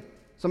example,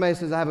 somebody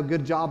says, I have a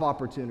good job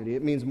opportunity.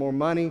 It means more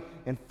money,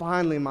 and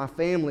finally my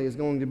family is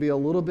going to be a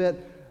little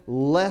bit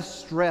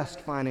less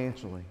stressed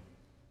financially.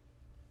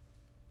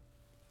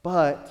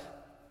 But,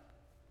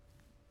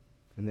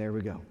 and there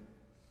we go.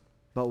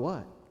 But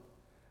what?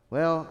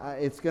 Well,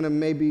 it's going to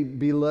maybe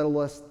be a little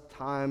less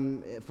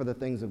time for the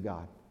things of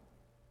God.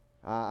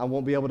 I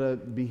won't be able to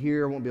be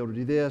here, I won't be able to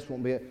do this,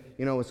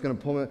 it's going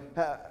to pull me.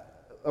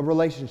 A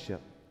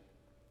relationship.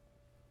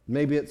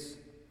 Maybe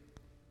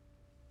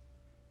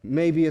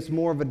it's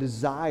more of a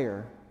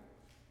desire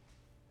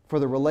for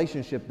the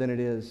relationship than it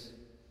is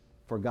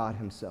for God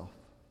Himself.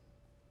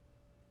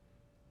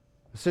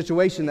 A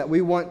situation that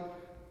we want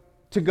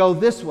to go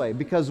this way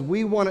because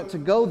we want it to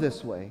go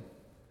this way.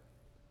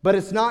 But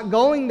it's not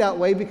going that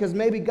way because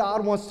maybe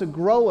God wants to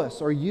grow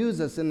us or use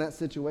us in that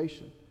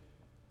situation.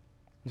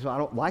 So I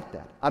don't like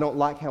that. I don't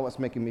like how it's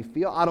making me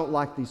feel. I don't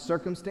like these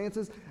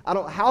circumstances.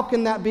 How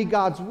can that be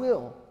God's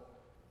will?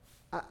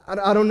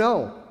 I don't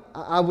know.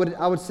 I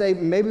would say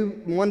maybe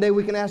one day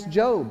we can ask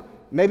Job.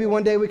 Maybe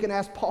one day we can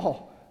ask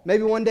Paul.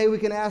 Maybe one day we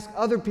can ask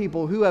other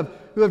people who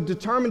have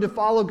determined to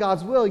follow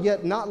God's will,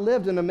 yet not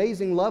lived an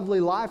amazing,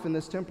 lovely life in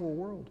this temporal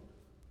world.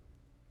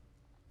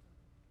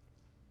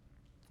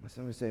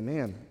 Somebody say,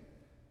 man,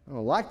 I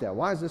don't like that.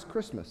 Why is this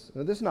Christmas?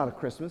 No, this is not a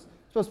Christmas.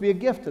 It's supposed to be a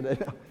gift today.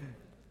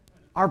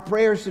 Our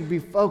prayers should be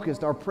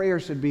focused. Our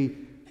prayers should be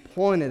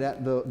pointed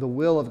at the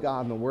will of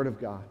God and the Word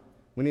of God.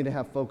 We need to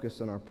have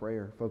focus in our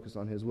prayer, focus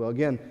on His will.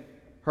 Again,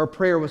 Her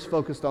prayer was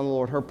focused on the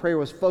Lord. Her prayer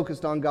was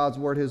focused on God's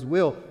word, His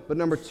will. But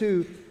number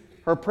two,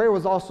 her prayer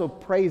was also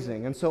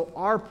praising. And so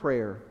our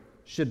prayer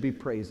should be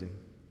praising.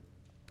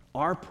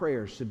 Our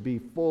prayer should be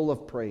full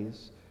of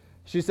praise.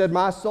 She said,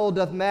 my soul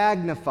doth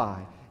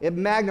magnify. It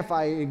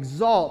magnifies, it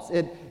exalts,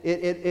 it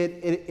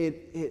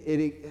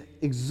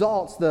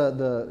exalts,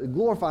 it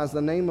glorifies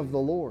the name of the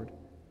Lord.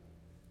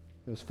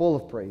 It was full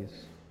of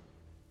praise.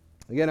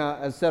 Again,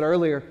 as I said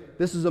earlier,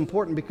 this is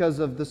important because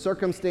of the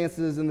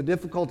circumstances and the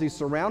difficulties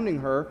surrounding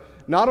her.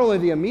 Not only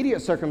the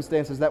immediate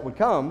circumstances that would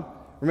come.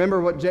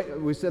 Remember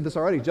what we said this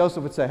already.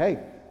 Joseph would say, hey,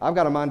 I've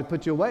got a mind to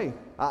put you away.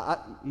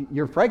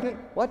 You're pregnant?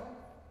 What?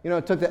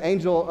 It took the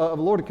angel of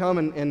the Lord to come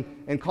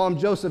and calm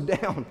Joseph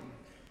down.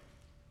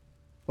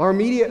 Our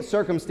immediate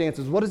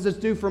circumstances. What does this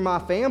do for my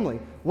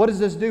family? What does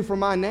this do for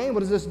my name?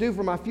 What does this do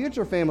for my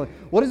future family?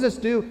 What does this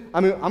do?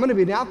 I'm going to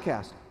be an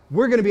outcast.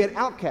 We're going to be an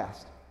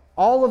outcast.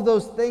 All of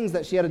those things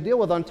that she had to deal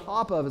with on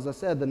top of, as I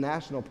said, the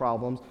national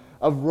problems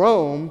of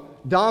Rome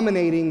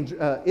dominating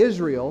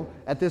Israel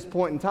at this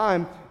point in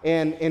time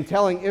and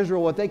telling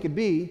Israel what they could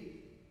be.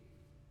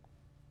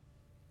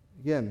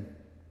 Again,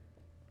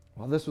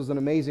 while this was an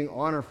amazing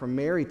honor for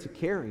Mary to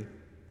carry,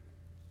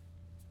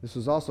 this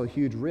was also a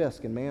huge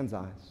risk in man's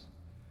eyes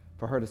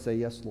for her to say,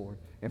 yes, Lord,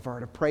 and for her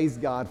to praise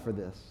God for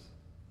this.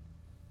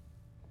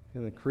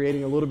 And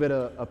creating a little bit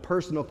of a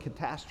personal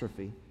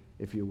catastrophe,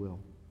 if you will.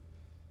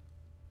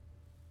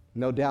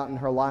 No doubt in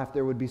her life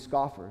there would be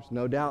scoffers.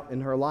 No doubt in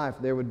her life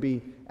there would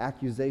be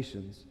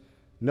accusations.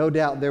 No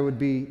doubt there would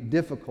be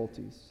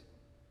difficulties.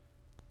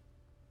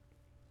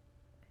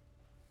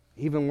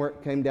 Even where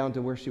it came down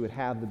to where she would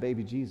have the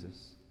baby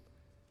Jesus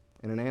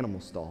in an animal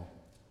stall.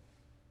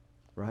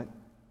 Right?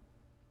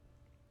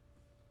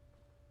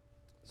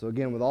 So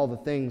again, with all the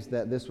things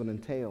that this would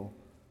entail,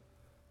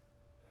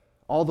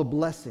 all the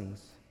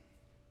blessings,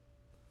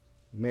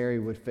 Mary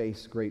would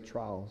face great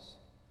trials.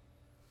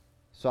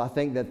 So I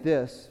think that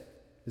this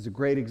is a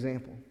great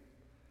example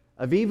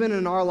of even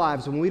in our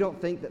lives when we don't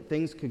think that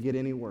things could get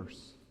any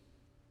worse.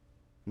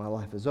 My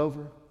life is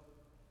over.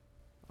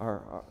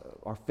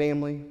 Our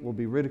family will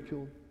be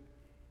ridiculed.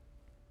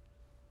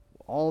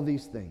 All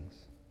these things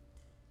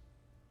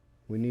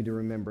we need to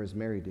remember as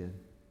Mary did.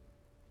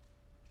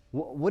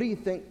 What do you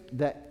think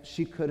that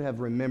she could have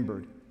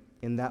remembered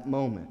in that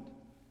moment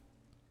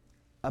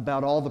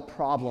about all the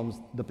problems,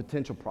 the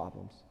potential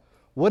problems?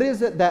 What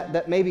is it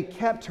that maybe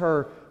kept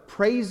her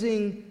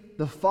praising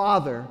the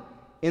Father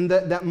in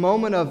that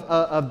moment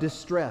of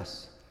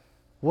distress?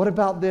 What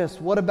about this?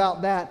 What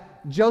about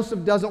that?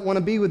 Joseph doesn't want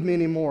to be with me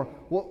anymore.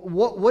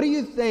 What do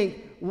you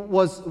think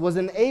was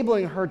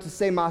enabling her to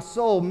say, my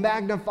soul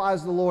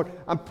magnifies the Lord?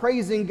 I'm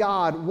praising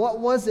God. What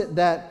was it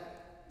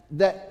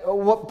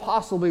what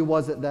possibly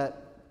was it that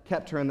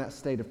kept her in that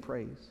state of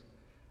praise?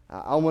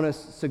 I want to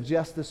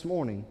suggest this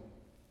morning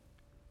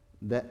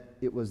that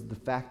it was the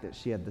fact that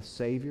she had the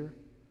Savior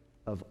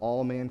of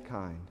all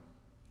mankind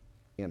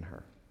in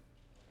her.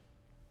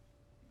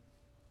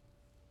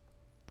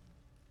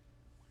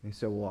 And you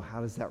say, well, how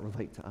does that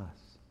relate to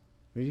us?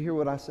 Did you hear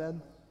what I said?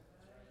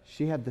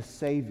 She had the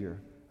Savior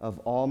of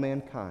all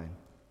mankind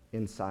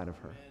inside of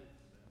her.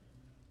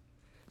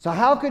 So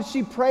how could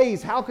she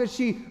praise? How could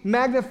she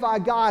magnify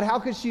God? How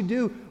could she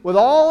do with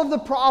all of the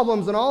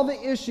problems and all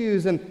the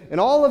issues and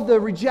all of the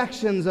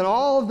rejections and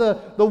all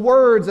of the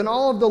words and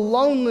all of the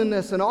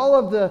loneliness and all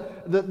of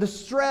the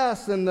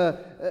stress and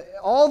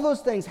all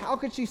those things? How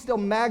could she still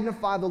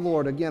magnify the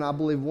Lord? Again, I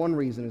believe one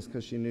reason is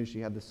because she knew she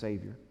had the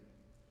Savior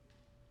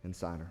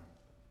inside her.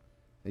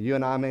 And you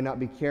and I may not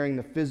be carrying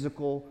the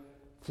physical,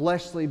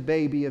 fleshly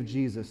baby of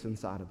Jesus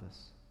inside of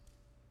us.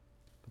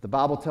 The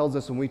Bible tells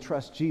us when we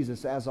trust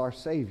Jesus as our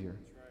Savior,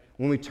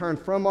 when we turn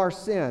from our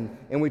sin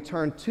and we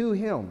turn to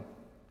Him,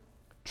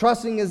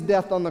 trusting His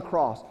death on the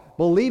cross,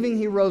 believing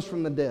He rose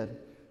from the dead,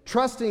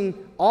 trusting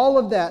all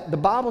of that, the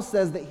Bible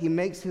says that He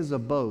makes His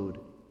abode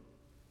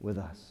with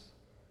us.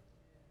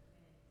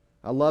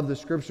 I love the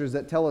scriptures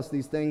that tell us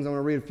these things. I'm going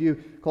to read a few.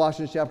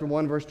 Colossians chapter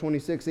 1, verse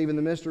 26, even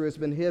the mystery has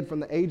been hid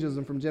from the ages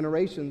and from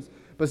generations,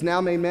 but is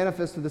now made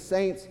manifest to the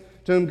saints,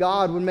 to whom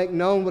God would make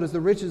known what is the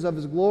riches of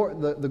His glory,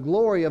 the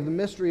glory of the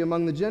mystery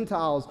among the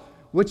Gentiles,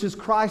 which is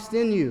Christ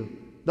in you,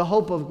 the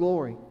hope of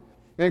glory.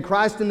 And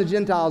Christ in the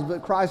Gentiles,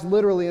 but Christ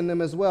literally in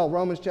them as well.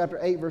 Romans chapter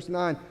 8, verse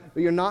 9,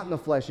 but you're not in the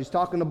flesh. He's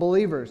talking to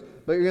believers,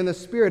 but you're in the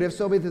Spirit, if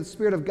so be that the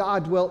Spirit of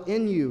God dwell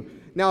in you.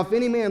 Now if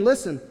any man,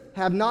 listen,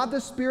 have not the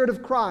Spirit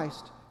of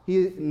Christ,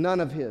 he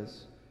none of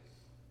his.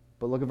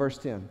 But look at verse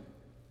 10.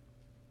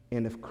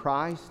 And if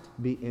Christ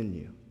be in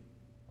you,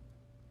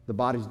 the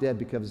body's dead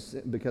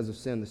because of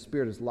sin, the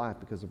Spirit is life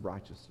because of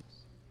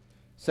righteousness.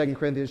 2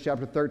 Corinthians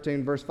chapter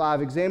 13, verse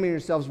 5, examine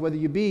yourselves whether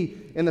you be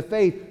in the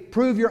faith.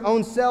 Prove your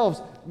own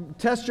selves.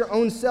 Test your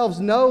own selves.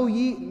 Know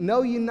ye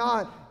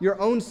not your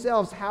own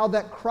selves how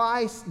that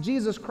Christ,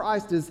 Jesus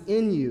Christ, is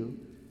in you,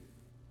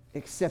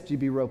 except you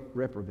be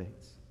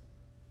reprobates.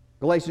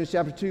 Galatians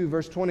chapter 2,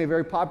 verse 20, a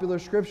very popular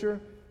scripture.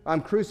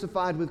 I'm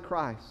crucified with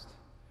Christ.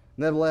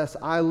 Nevertheless,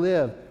 I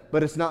live,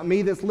 but it's not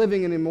me that's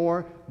living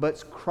anymore, but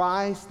it's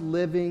Christ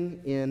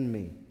living in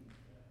me.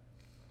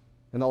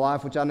 And the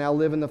life which I now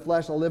live in the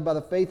flesh, I live by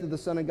the faith of the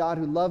Son of God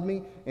who loved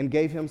me and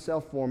gave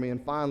himself for me.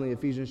 And finally,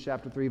 Ephesians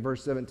chapter 3,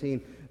 verse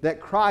 17, that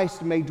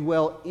Christ may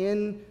dwell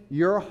in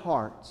your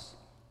hearts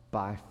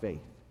by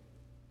faith.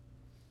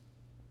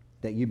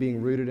 That you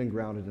being rooted and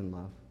grounded in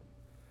love.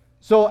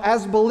 So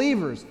as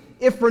believers,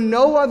 if for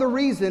no other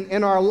reason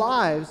in our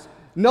lives,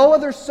 no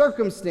other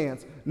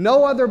circumstance,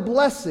 no other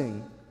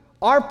blessing,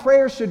 our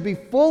prayers should be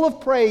full of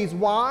praise.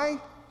 Why?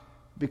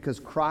 Because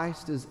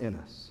Christ is in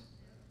us.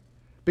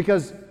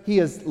 Because he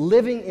is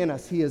living in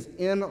us. He is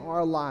in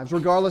our lives.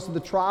 Regardless of the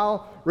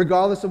trial,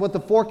 regardless of what the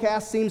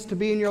forecast seems to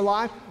be in your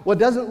life, what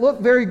doesn't look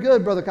very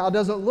good, Brother Kyle,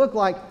 doesn't look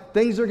like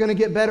things are going to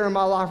get better in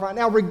my life right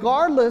now.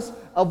 Regardless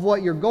of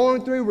what you're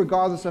going through,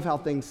 regardless of how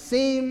things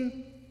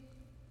seem,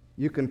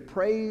 you can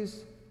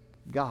praise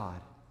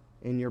God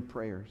in your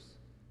prayers.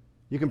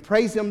 You can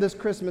praise him this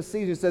Christmas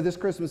season. You say, this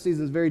Christmas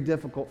season is very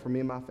difficult for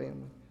me and my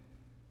family.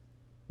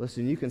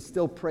 Listen, you can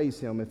still praise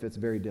him if it's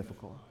very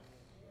difficult.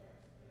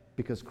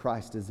 Because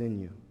Christ is in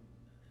you.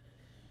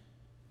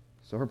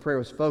 So her prayer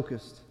was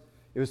focused.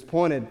 It was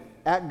pointed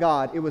at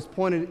God. It was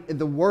pointed at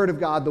the Word of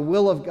God, the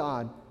will of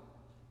God.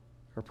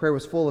 Her prayer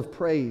was full of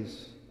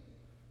praise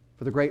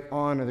for the great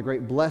honor, the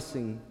great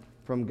blessing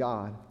from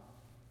God.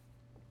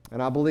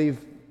 And I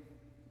believe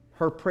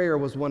her prayer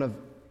was one of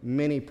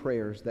many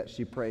prayers that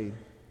she prayed.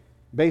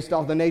 Based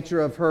off the nature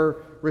of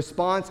her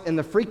response and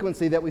the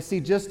frequency that we see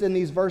just in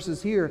these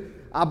verses here,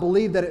 I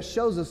believe that it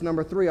shows us,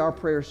 number 3, our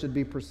prayers should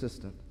be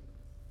persistent.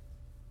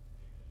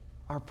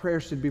 Our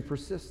prayers should be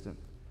persistent.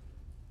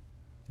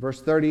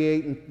 Verse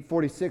 38 and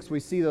 46, we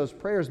see those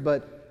prayers,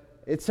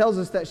 but it tells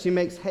us that she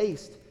makes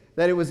haste,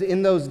 that it was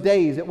in those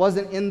days. It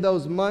wasn't in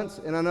those months,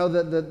 and I know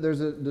that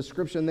there's a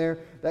description there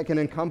that can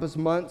encompass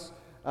months,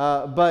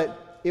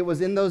 but it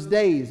was in those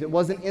days. It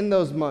wasn't in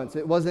those months.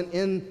 It wasn't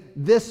in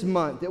this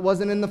month. It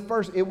wasn't in the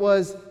first. It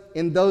was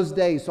in those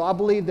days. So I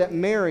believe that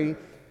Mary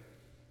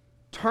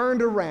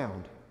turned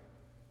around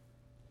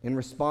and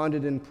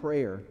responded in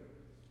prayer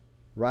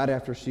right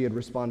after she had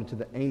responded to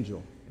the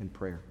angel in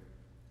prayer.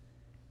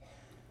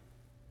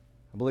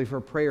 I believe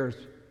her prayers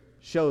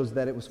shows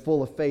that it was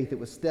full of faith, it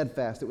was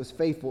steadfast, it was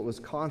faithful, it was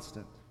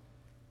constant.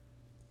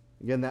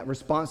 Again, that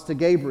response to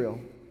Gabriel,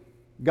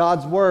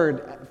 God's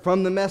word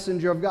from the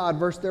messenger of God,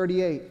 verse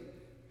 38,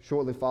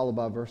 shortly followed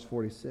by verse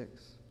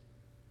 46.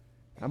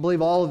 I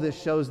believe all of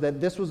this shows that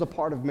this was a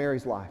part of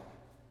Mary's life.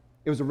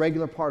 It was a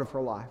regular part of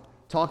her life.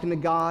 Talking to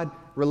God,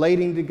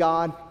 relating to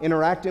God,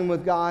 interacting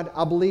with God.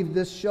 I believe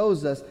this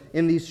shows us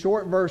in these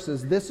short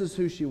verses, this is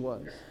who she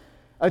was.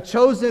 A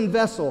chosen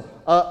vessel,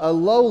 a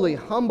lowly,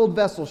 humbled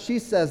vessel. She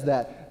says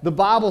that. The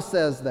Bible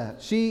says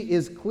that. She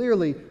is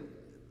clearly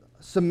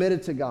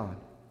submitted to God.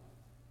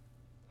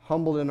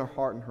 Humbled in her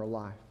heart and her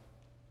life.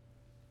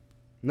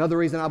 Another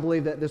reason I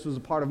believe that this was a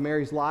part of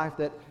Mary's life,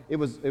 that it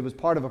was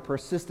part of a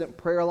persistent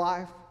prayer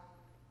life.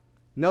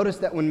 Notice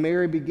that when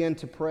Mary began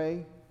to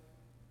pray,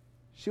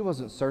 she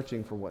wasn't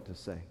searching for what to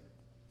say.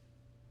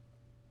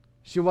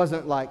 She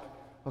wasn't like,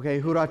 okay,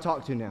 who do I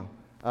talk to now?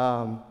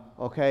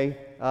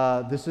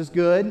 This is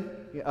good.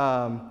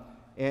 And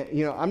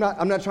I'm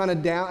not trying to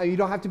down. You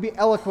don't have to be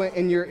eloquent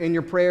in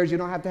your prayers. You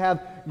don't have to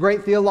have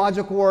great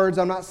theological words.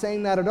 I'm not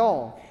saying that at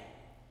all.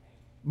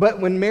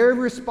 But when Mary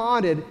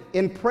responded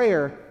in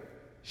prayer,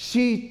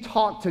 she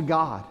talked to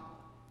God.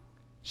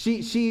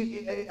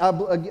 She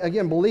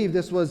again believe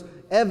this was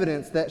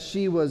evidence that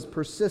she was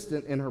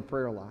persistent in her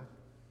prayer life.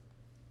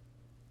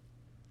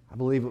 I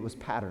believe it was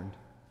patterned.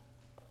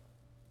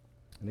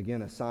 And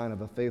again, a sign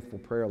of a faithful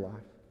prayer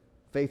life,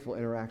 faithful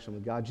interaction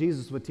with God.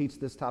 Jesus would teach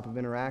this type of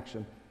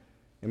interaction.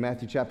 In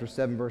Matthew chapter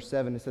 7, verse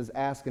 7, it says,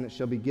 ask and it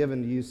shall be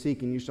given to you,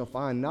 seek and you shall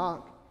find,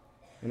 knock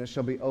and it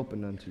shall be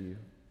opened unto you.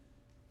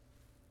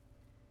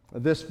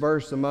 This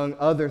verse, among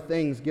other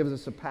things, gives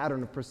us a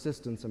pattern of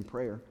persistence in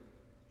prayer.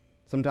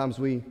 Sometimes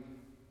we,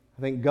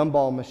 I think,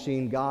 gumball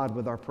machine God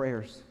with our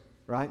prayers,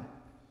 right?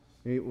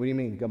 What do you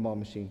mean, gumball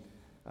machine?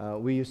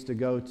 We used to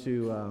go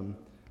to,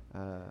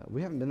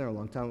 we haven't been there a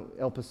long time,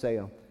 El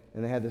Paseo,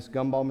 and they had this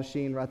gumball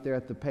machine right there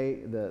at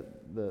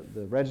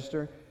the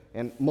register,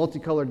 and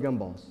multicolored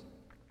gumballs.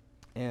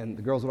 And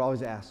the girls would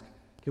always ask,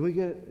 can we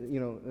get,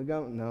 a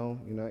gum? No,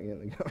 you're not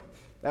getting a gum.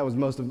 That was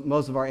most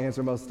of our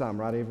answer most of the time,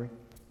 right, Avery?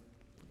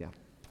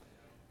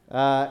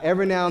 Yeah.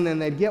 Every now and then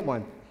they'd get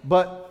one.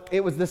 But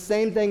it was the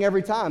same thing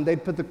every time.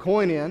 They'd put the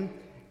coin in,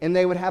 and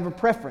they would have a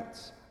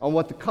preference on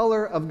what the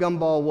color of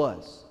gumball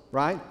was,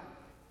 right?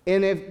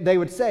 And if they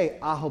would say,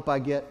 I hope I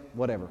get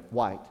whatever,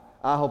 white.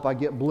 I hope I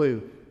get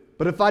blue.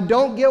 But if I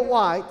don't get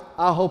white,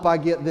 I hope I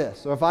get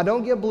this. Or if I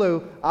don't get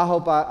blue, I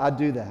hope I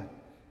do that.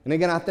 And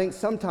again, I think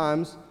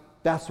sometimes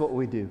that's what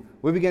we do.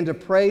 We begin to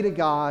pray to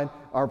God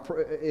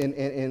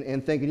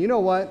and thinking, you know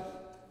what?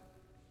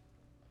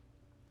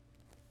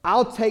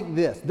 I'll take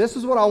this. This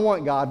is what I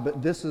want, God,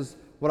 but this is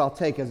what I'll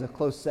take as a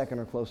close second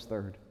or close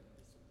third.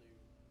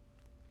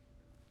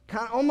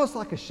 Kind of almost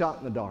like a shot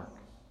in the dark,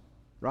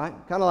 right?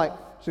 Kind of like,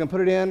 just going to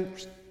put it in.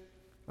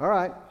 All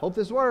right, hope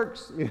this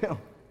works,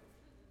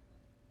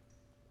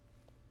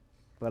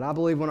 But I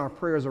believe when our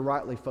prayers are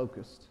rightly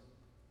focused,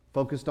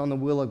 focused on the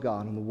will of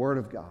God, on the Word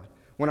of God.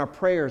 When our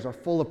prayers are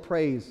full of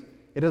praise,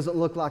 it doesn't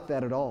look like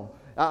that at all.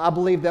 I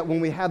believe that when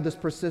we have this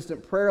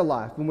persistent prayer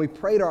life, when we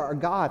pray to our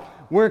God,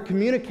 we're in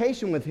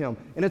communication with Him.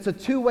 And it's a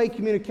two-way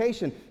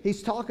communication.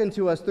 He's talking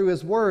to us through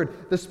His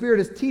Word. The Spirit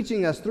is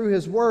teaching us through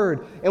His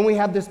Word. And we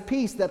have this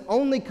peace that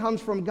only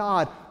comes from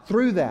God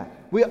through that.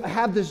 We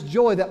have this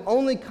joy that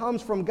only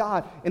comes from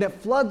God. And it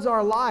floods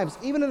our lives,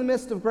 even in the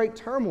midst of great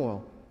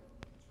turmoil.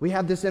 We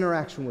have this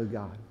interaction with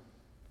God.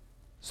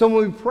 So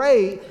when we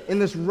pray in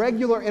this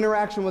regular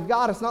interaction with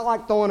God, it's not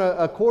like throwing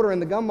a quarter in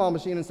the gumball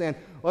machine and saying,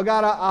 well,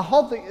 God, I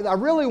hope that I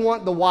really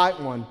want the white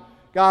one.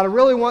 God, I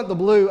really want the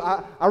blue.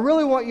 I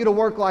really want you to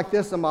work like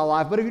this in my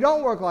life. But if you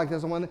don't work like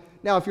this,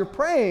 now if you're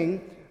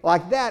praying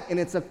like that and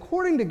it's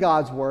according to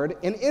God's Word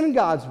and in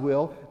God's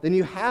will, then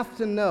you have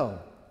to know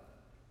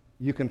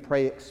you can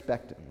pray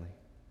expectantly.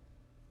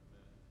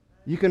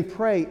 You can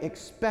pray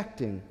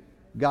expecting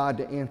God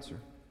to answer.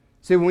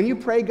 See, when you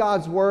pray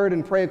God's Word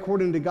and pray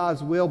according to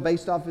God's will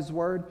based off His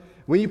Word,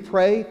 when you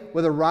pray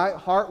with a right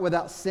heart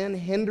without sin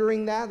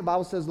hindering that, the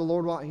Bible says the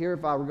Lord won't hear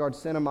if I regard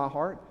sin in my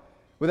heart.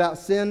 Without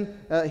sin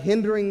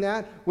hindering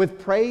that, with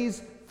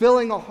praise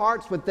filling our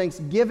hearts, with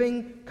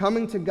thanksgiving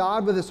coming to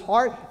God, with His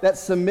heart that's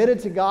submitted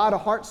to God, a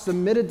heart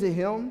submitted to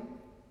Him,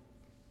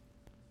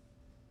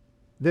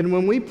 then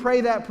when we pray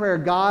that prayer,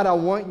 God, I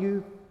want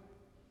you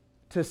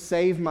to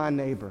save my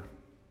neighbor.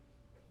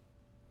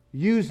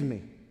 Use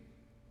me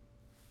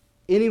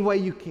any way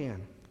you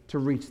can to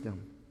reach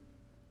them.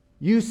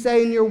 You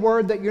say in your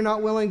word that you're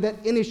not willing that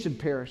any should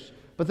perish,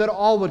 but that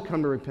all would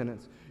come to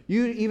repentance.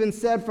 You even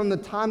said from the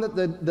time that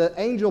the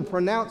angel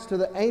pronounced to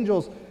the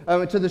angels,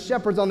 to the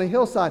shepherds on the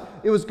hillside,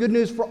 it was good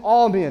news for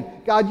all men.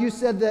 God, you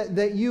said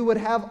that you would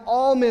have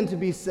all men to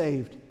be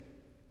saved.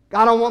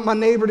 God, I want my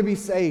neighbor to be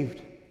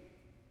saved.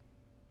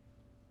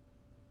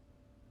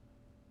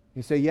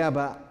 You say, yeah,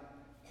 but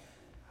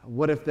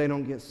what if they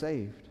don't get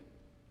saved?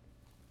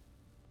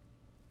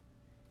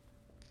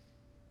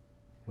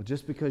 Well,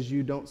 just because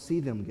you don't see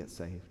them get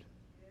saved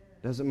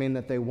doesn't mean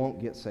that they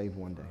won't get saved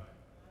one day.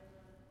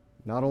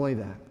 Not only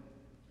that,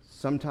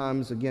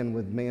 sometimes, again,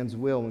 with man's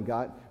will,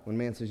 when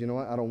man says, you know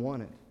what, I don't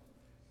want it,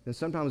 then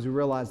sometimes we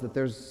realize that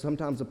there's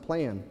sometimes a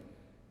plan, and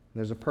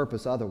there's a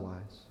purpose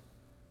otherwise.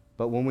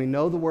 But when we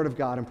know the Word of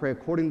God and pray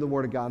according to the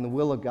Word of God and the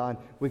will of God,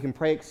 we can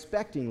pray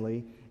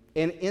expectingly,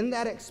 and in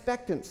that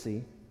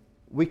expectancy,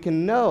 we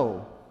can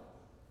know,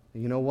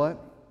 you know what,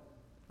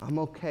 I'm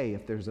okay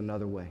if there's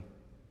another way.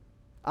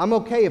 I'm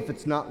okay if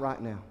it's not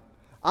right now.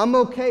 I'm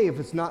okay if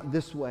it's not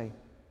this way.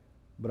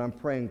 But I'm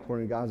praying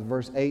according to God's.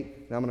 Verse 8,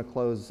 and I'm going to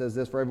close. It says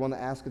this, for everyone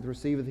that asketh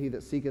receiveth, he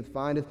that seeketh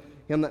findeth,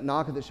 him that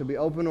knocketh it shall be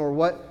open. Or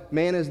what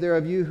man is there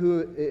of you who,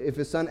 if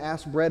his son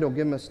asks bread, he'll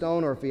give him a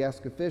stone, or if he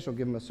asks a fish, he'll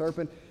give him a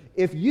serpent?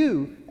 If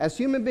you, as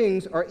human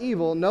beings, are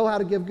evil, know how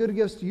to give good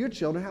gifts to your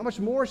children, how much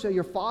more shall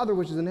your Father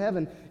which is in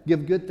heaven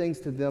give good things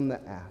to them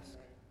that ask?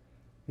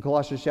 In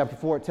Colossians chapter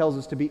 4, it tells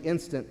us to be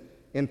instant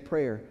in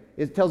prayer.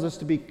 It tells us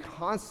to be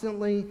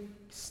constantly,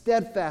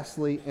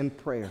 steadfastly in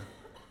prayer.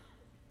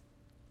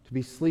 To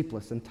be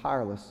sleepless and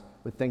tireless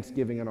with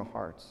thanksgiving in our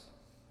hearts.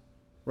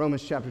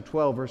 Romans chapter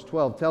 12, verse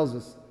 12 tells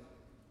us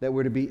that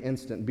we're to be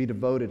instant, be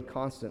devoted,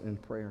 constant in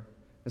prayer.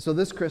 And so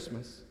this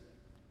Christmas,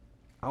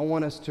 I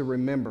want us to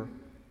remember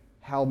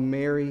how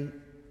Mary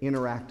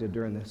interacted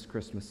during this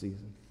Christmas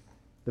season.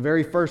 The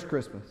very first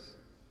Christmas.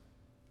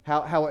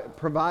 How it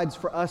provides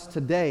for us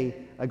today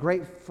a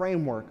great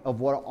framework of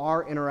what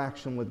our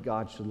interaction with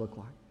God should look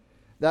like.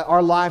 That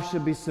our lives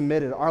should be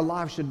submitted. Our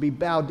lives should be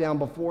bowed down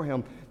before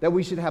Him. That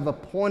we should have a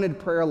pointed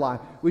prayer life.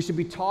 We should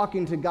be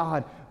talking to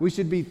God. We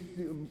should be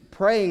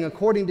praying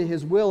according to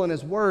His will and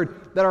His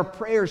Word. That our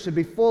prayers should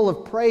be full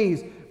of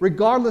praise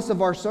regardless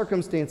of our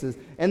circumstances.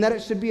 And that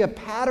it should be a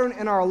pattern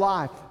in our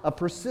life, a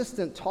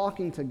persistent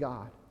talking to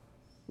God.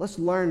 Let's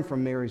learn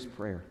from Mary's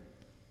prayer.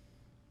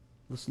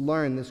 Let's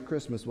learn this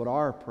Christmas what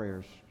our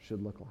prayers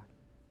should look like.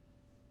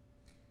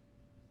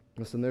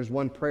 Listen, there's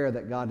one prayer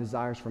that God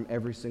desires from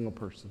every single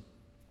person.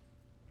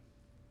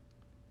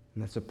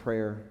 And that's a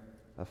prayer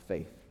of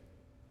faith.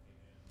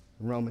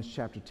 In Romans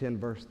chapter 10,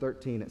 verse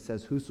 13, it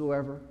says,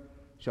 whosoever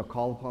shall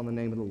call upon the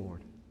name of the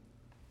Lord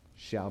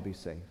shall be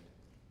saved.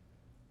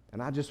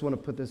 And I just want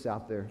to put this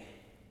out there.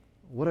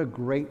 What a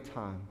great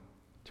time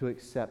to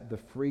accept the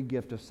free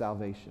gift of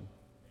salvation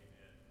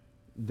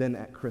than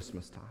at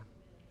Christmas time.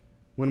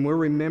 When we're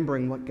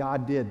remembering what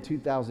God did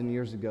 2,000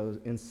 years ago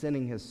in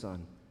sending His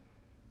Son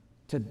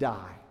to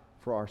die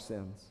for our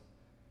sins.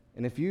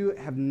 And if you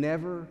have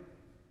never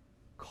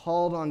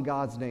called on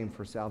God's name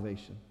for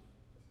salvation,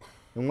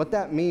 and what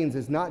that means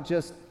is not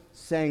just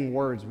saying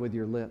words with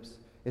your lips.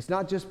 It's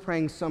not just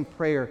praying some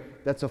prayer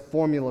that's a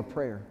formula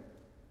prayer.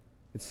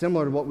 It's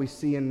similar to what we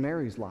see in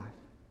Mary's life.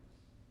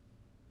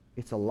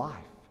 It's a life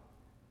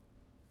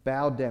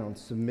bowed down,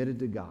 submitted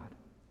to God.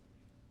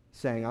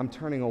 Saying, I'm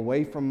turning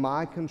away from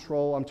my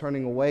control, I'm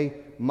turning away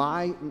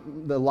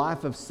the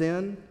life of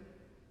sin,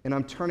 and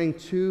I'm turning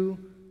to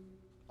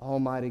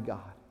Almighty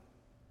God,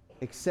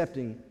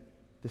 accepting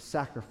the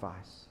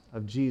sacrifice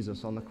of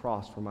Jesus on the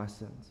cross for my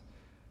sins.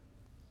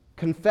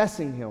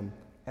 confessing Him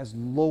as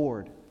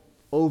Lord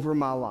over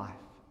my life,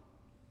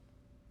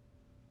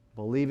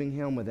 believing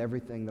Him with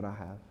everything that I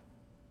have.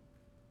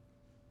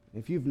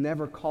 If you've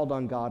never called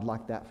on God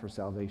like that for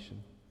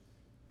salvation,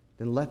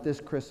 then let this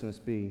Christmas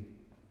be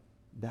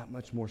that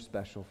much more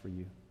special for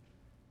you.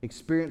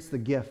 Experience the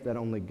gift that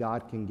only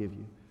God can give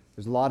you.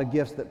 There's a lot of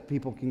gifts that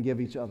people can give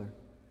each other,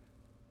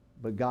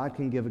 but God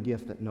can give a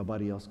gift that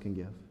nobody else can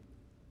give.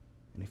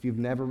 And if you've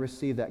never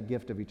received that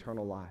gift of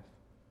eternal life,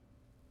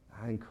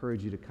 I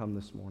encourage you to come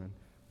this morning.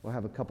 We'll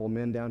have a couple of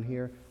men down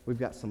here. We've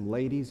got some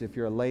ladies. If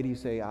you're a lady, you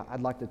say,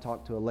 I'd like to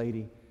talk to a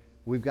lady.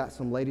 We've got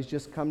some ladies.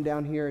 Just come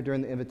down here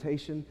during the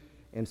invitation,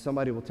 and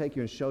somebody will take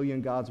you and show you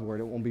in God's Word.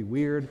 It won't be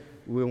weird.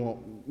 We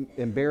won't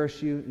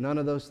embarrass you. None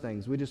of those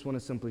things. We just want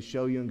to simply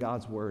show you in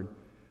God's Word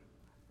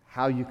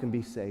how you can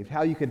be saved,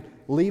 how you could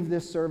leave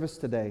this service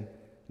today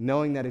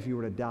knowing that if you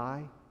were to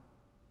die,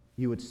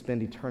 you would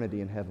spend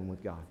eternity in heaven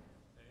with God.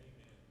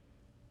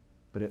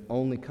 But it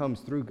only comes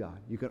through God.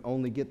 You can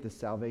only get this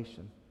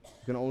salvation.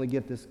 You can only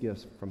get this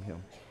gift from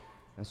Him.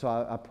 And so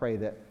I pray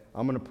that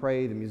I'm going to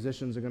pray, the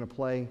musicians are going to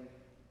play,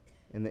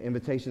 and the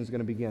invitation is going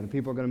to begin.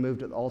 People are going to move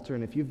to the altar,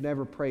 and if you've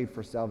never prayed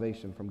for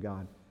salvation from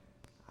God,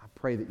 I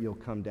pray that you'll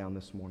come down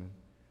this morning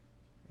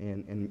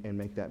and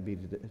make that be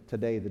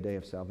today the day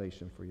of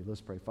salvation for you.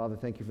 Let's pray. Father,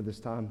 thank you for this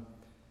time.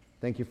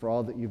 Thank you for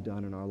all that you've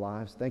done in our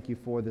lives. Thank you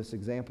for this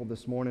example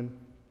this morning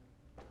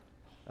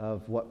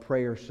of what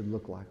prayer should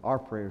look like, our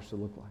prayers should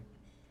look like.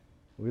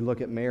 We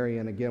look at Mary,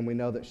 and again, we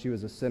know that she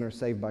was a sinner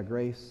saved by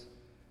grace,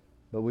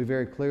 but we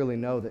very clearly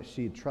know that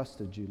she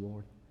trusted you,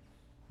 Lord,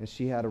 and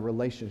she had a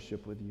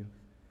relationship with you.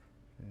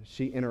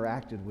 She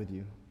interacted with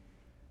you,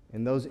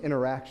 and those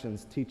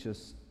interactions teach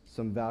us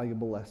some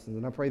valuable lessons,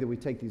 and I pray that we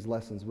take these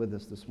lessons with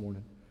us this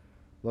morning.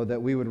 Lord,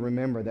 that we would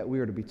remember that we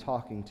are to be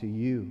talking to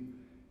you,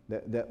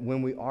 that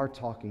when we are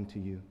talking to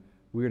you,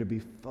 we are to be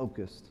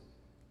focused,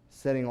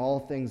 setting all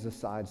things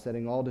aside,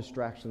 setting all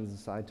distractions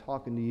aside,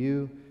 talking to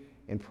you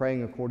and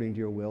praying according to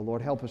your will.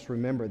 Lord, help us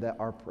remember that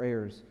our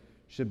prayers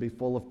should be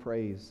full of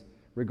praise.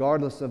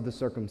 Regardless of the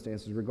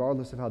circumstances,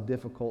 regardless of how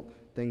difficult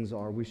things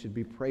are, we should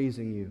be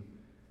praising you,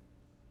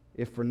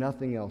 if for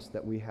nothing else,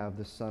 that we have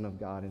the Son of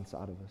God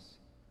inside of us.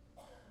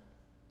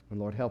 And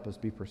Lord, help us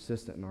be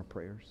persistent in our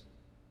prayers.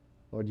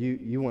 Lord,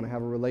 you want to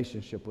have a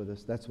relationship with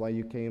us. That's why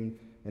you came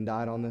and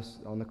died on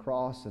the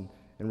cross and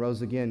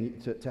rose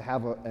again, to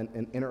have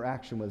an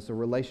interaction with us, a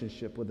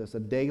relationship with us, a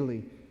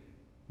daily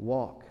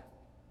walk.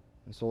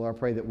 And so, Lord, I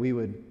pray that we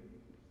would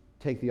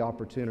take the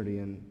opportunity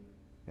and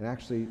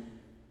actually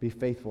be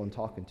faithful in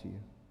talking to you.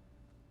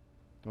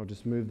 Lord,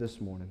 just move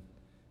this morning.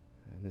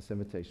 And this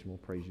invitation we'll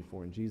praise you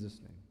for in Jesus'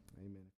 name. Amen.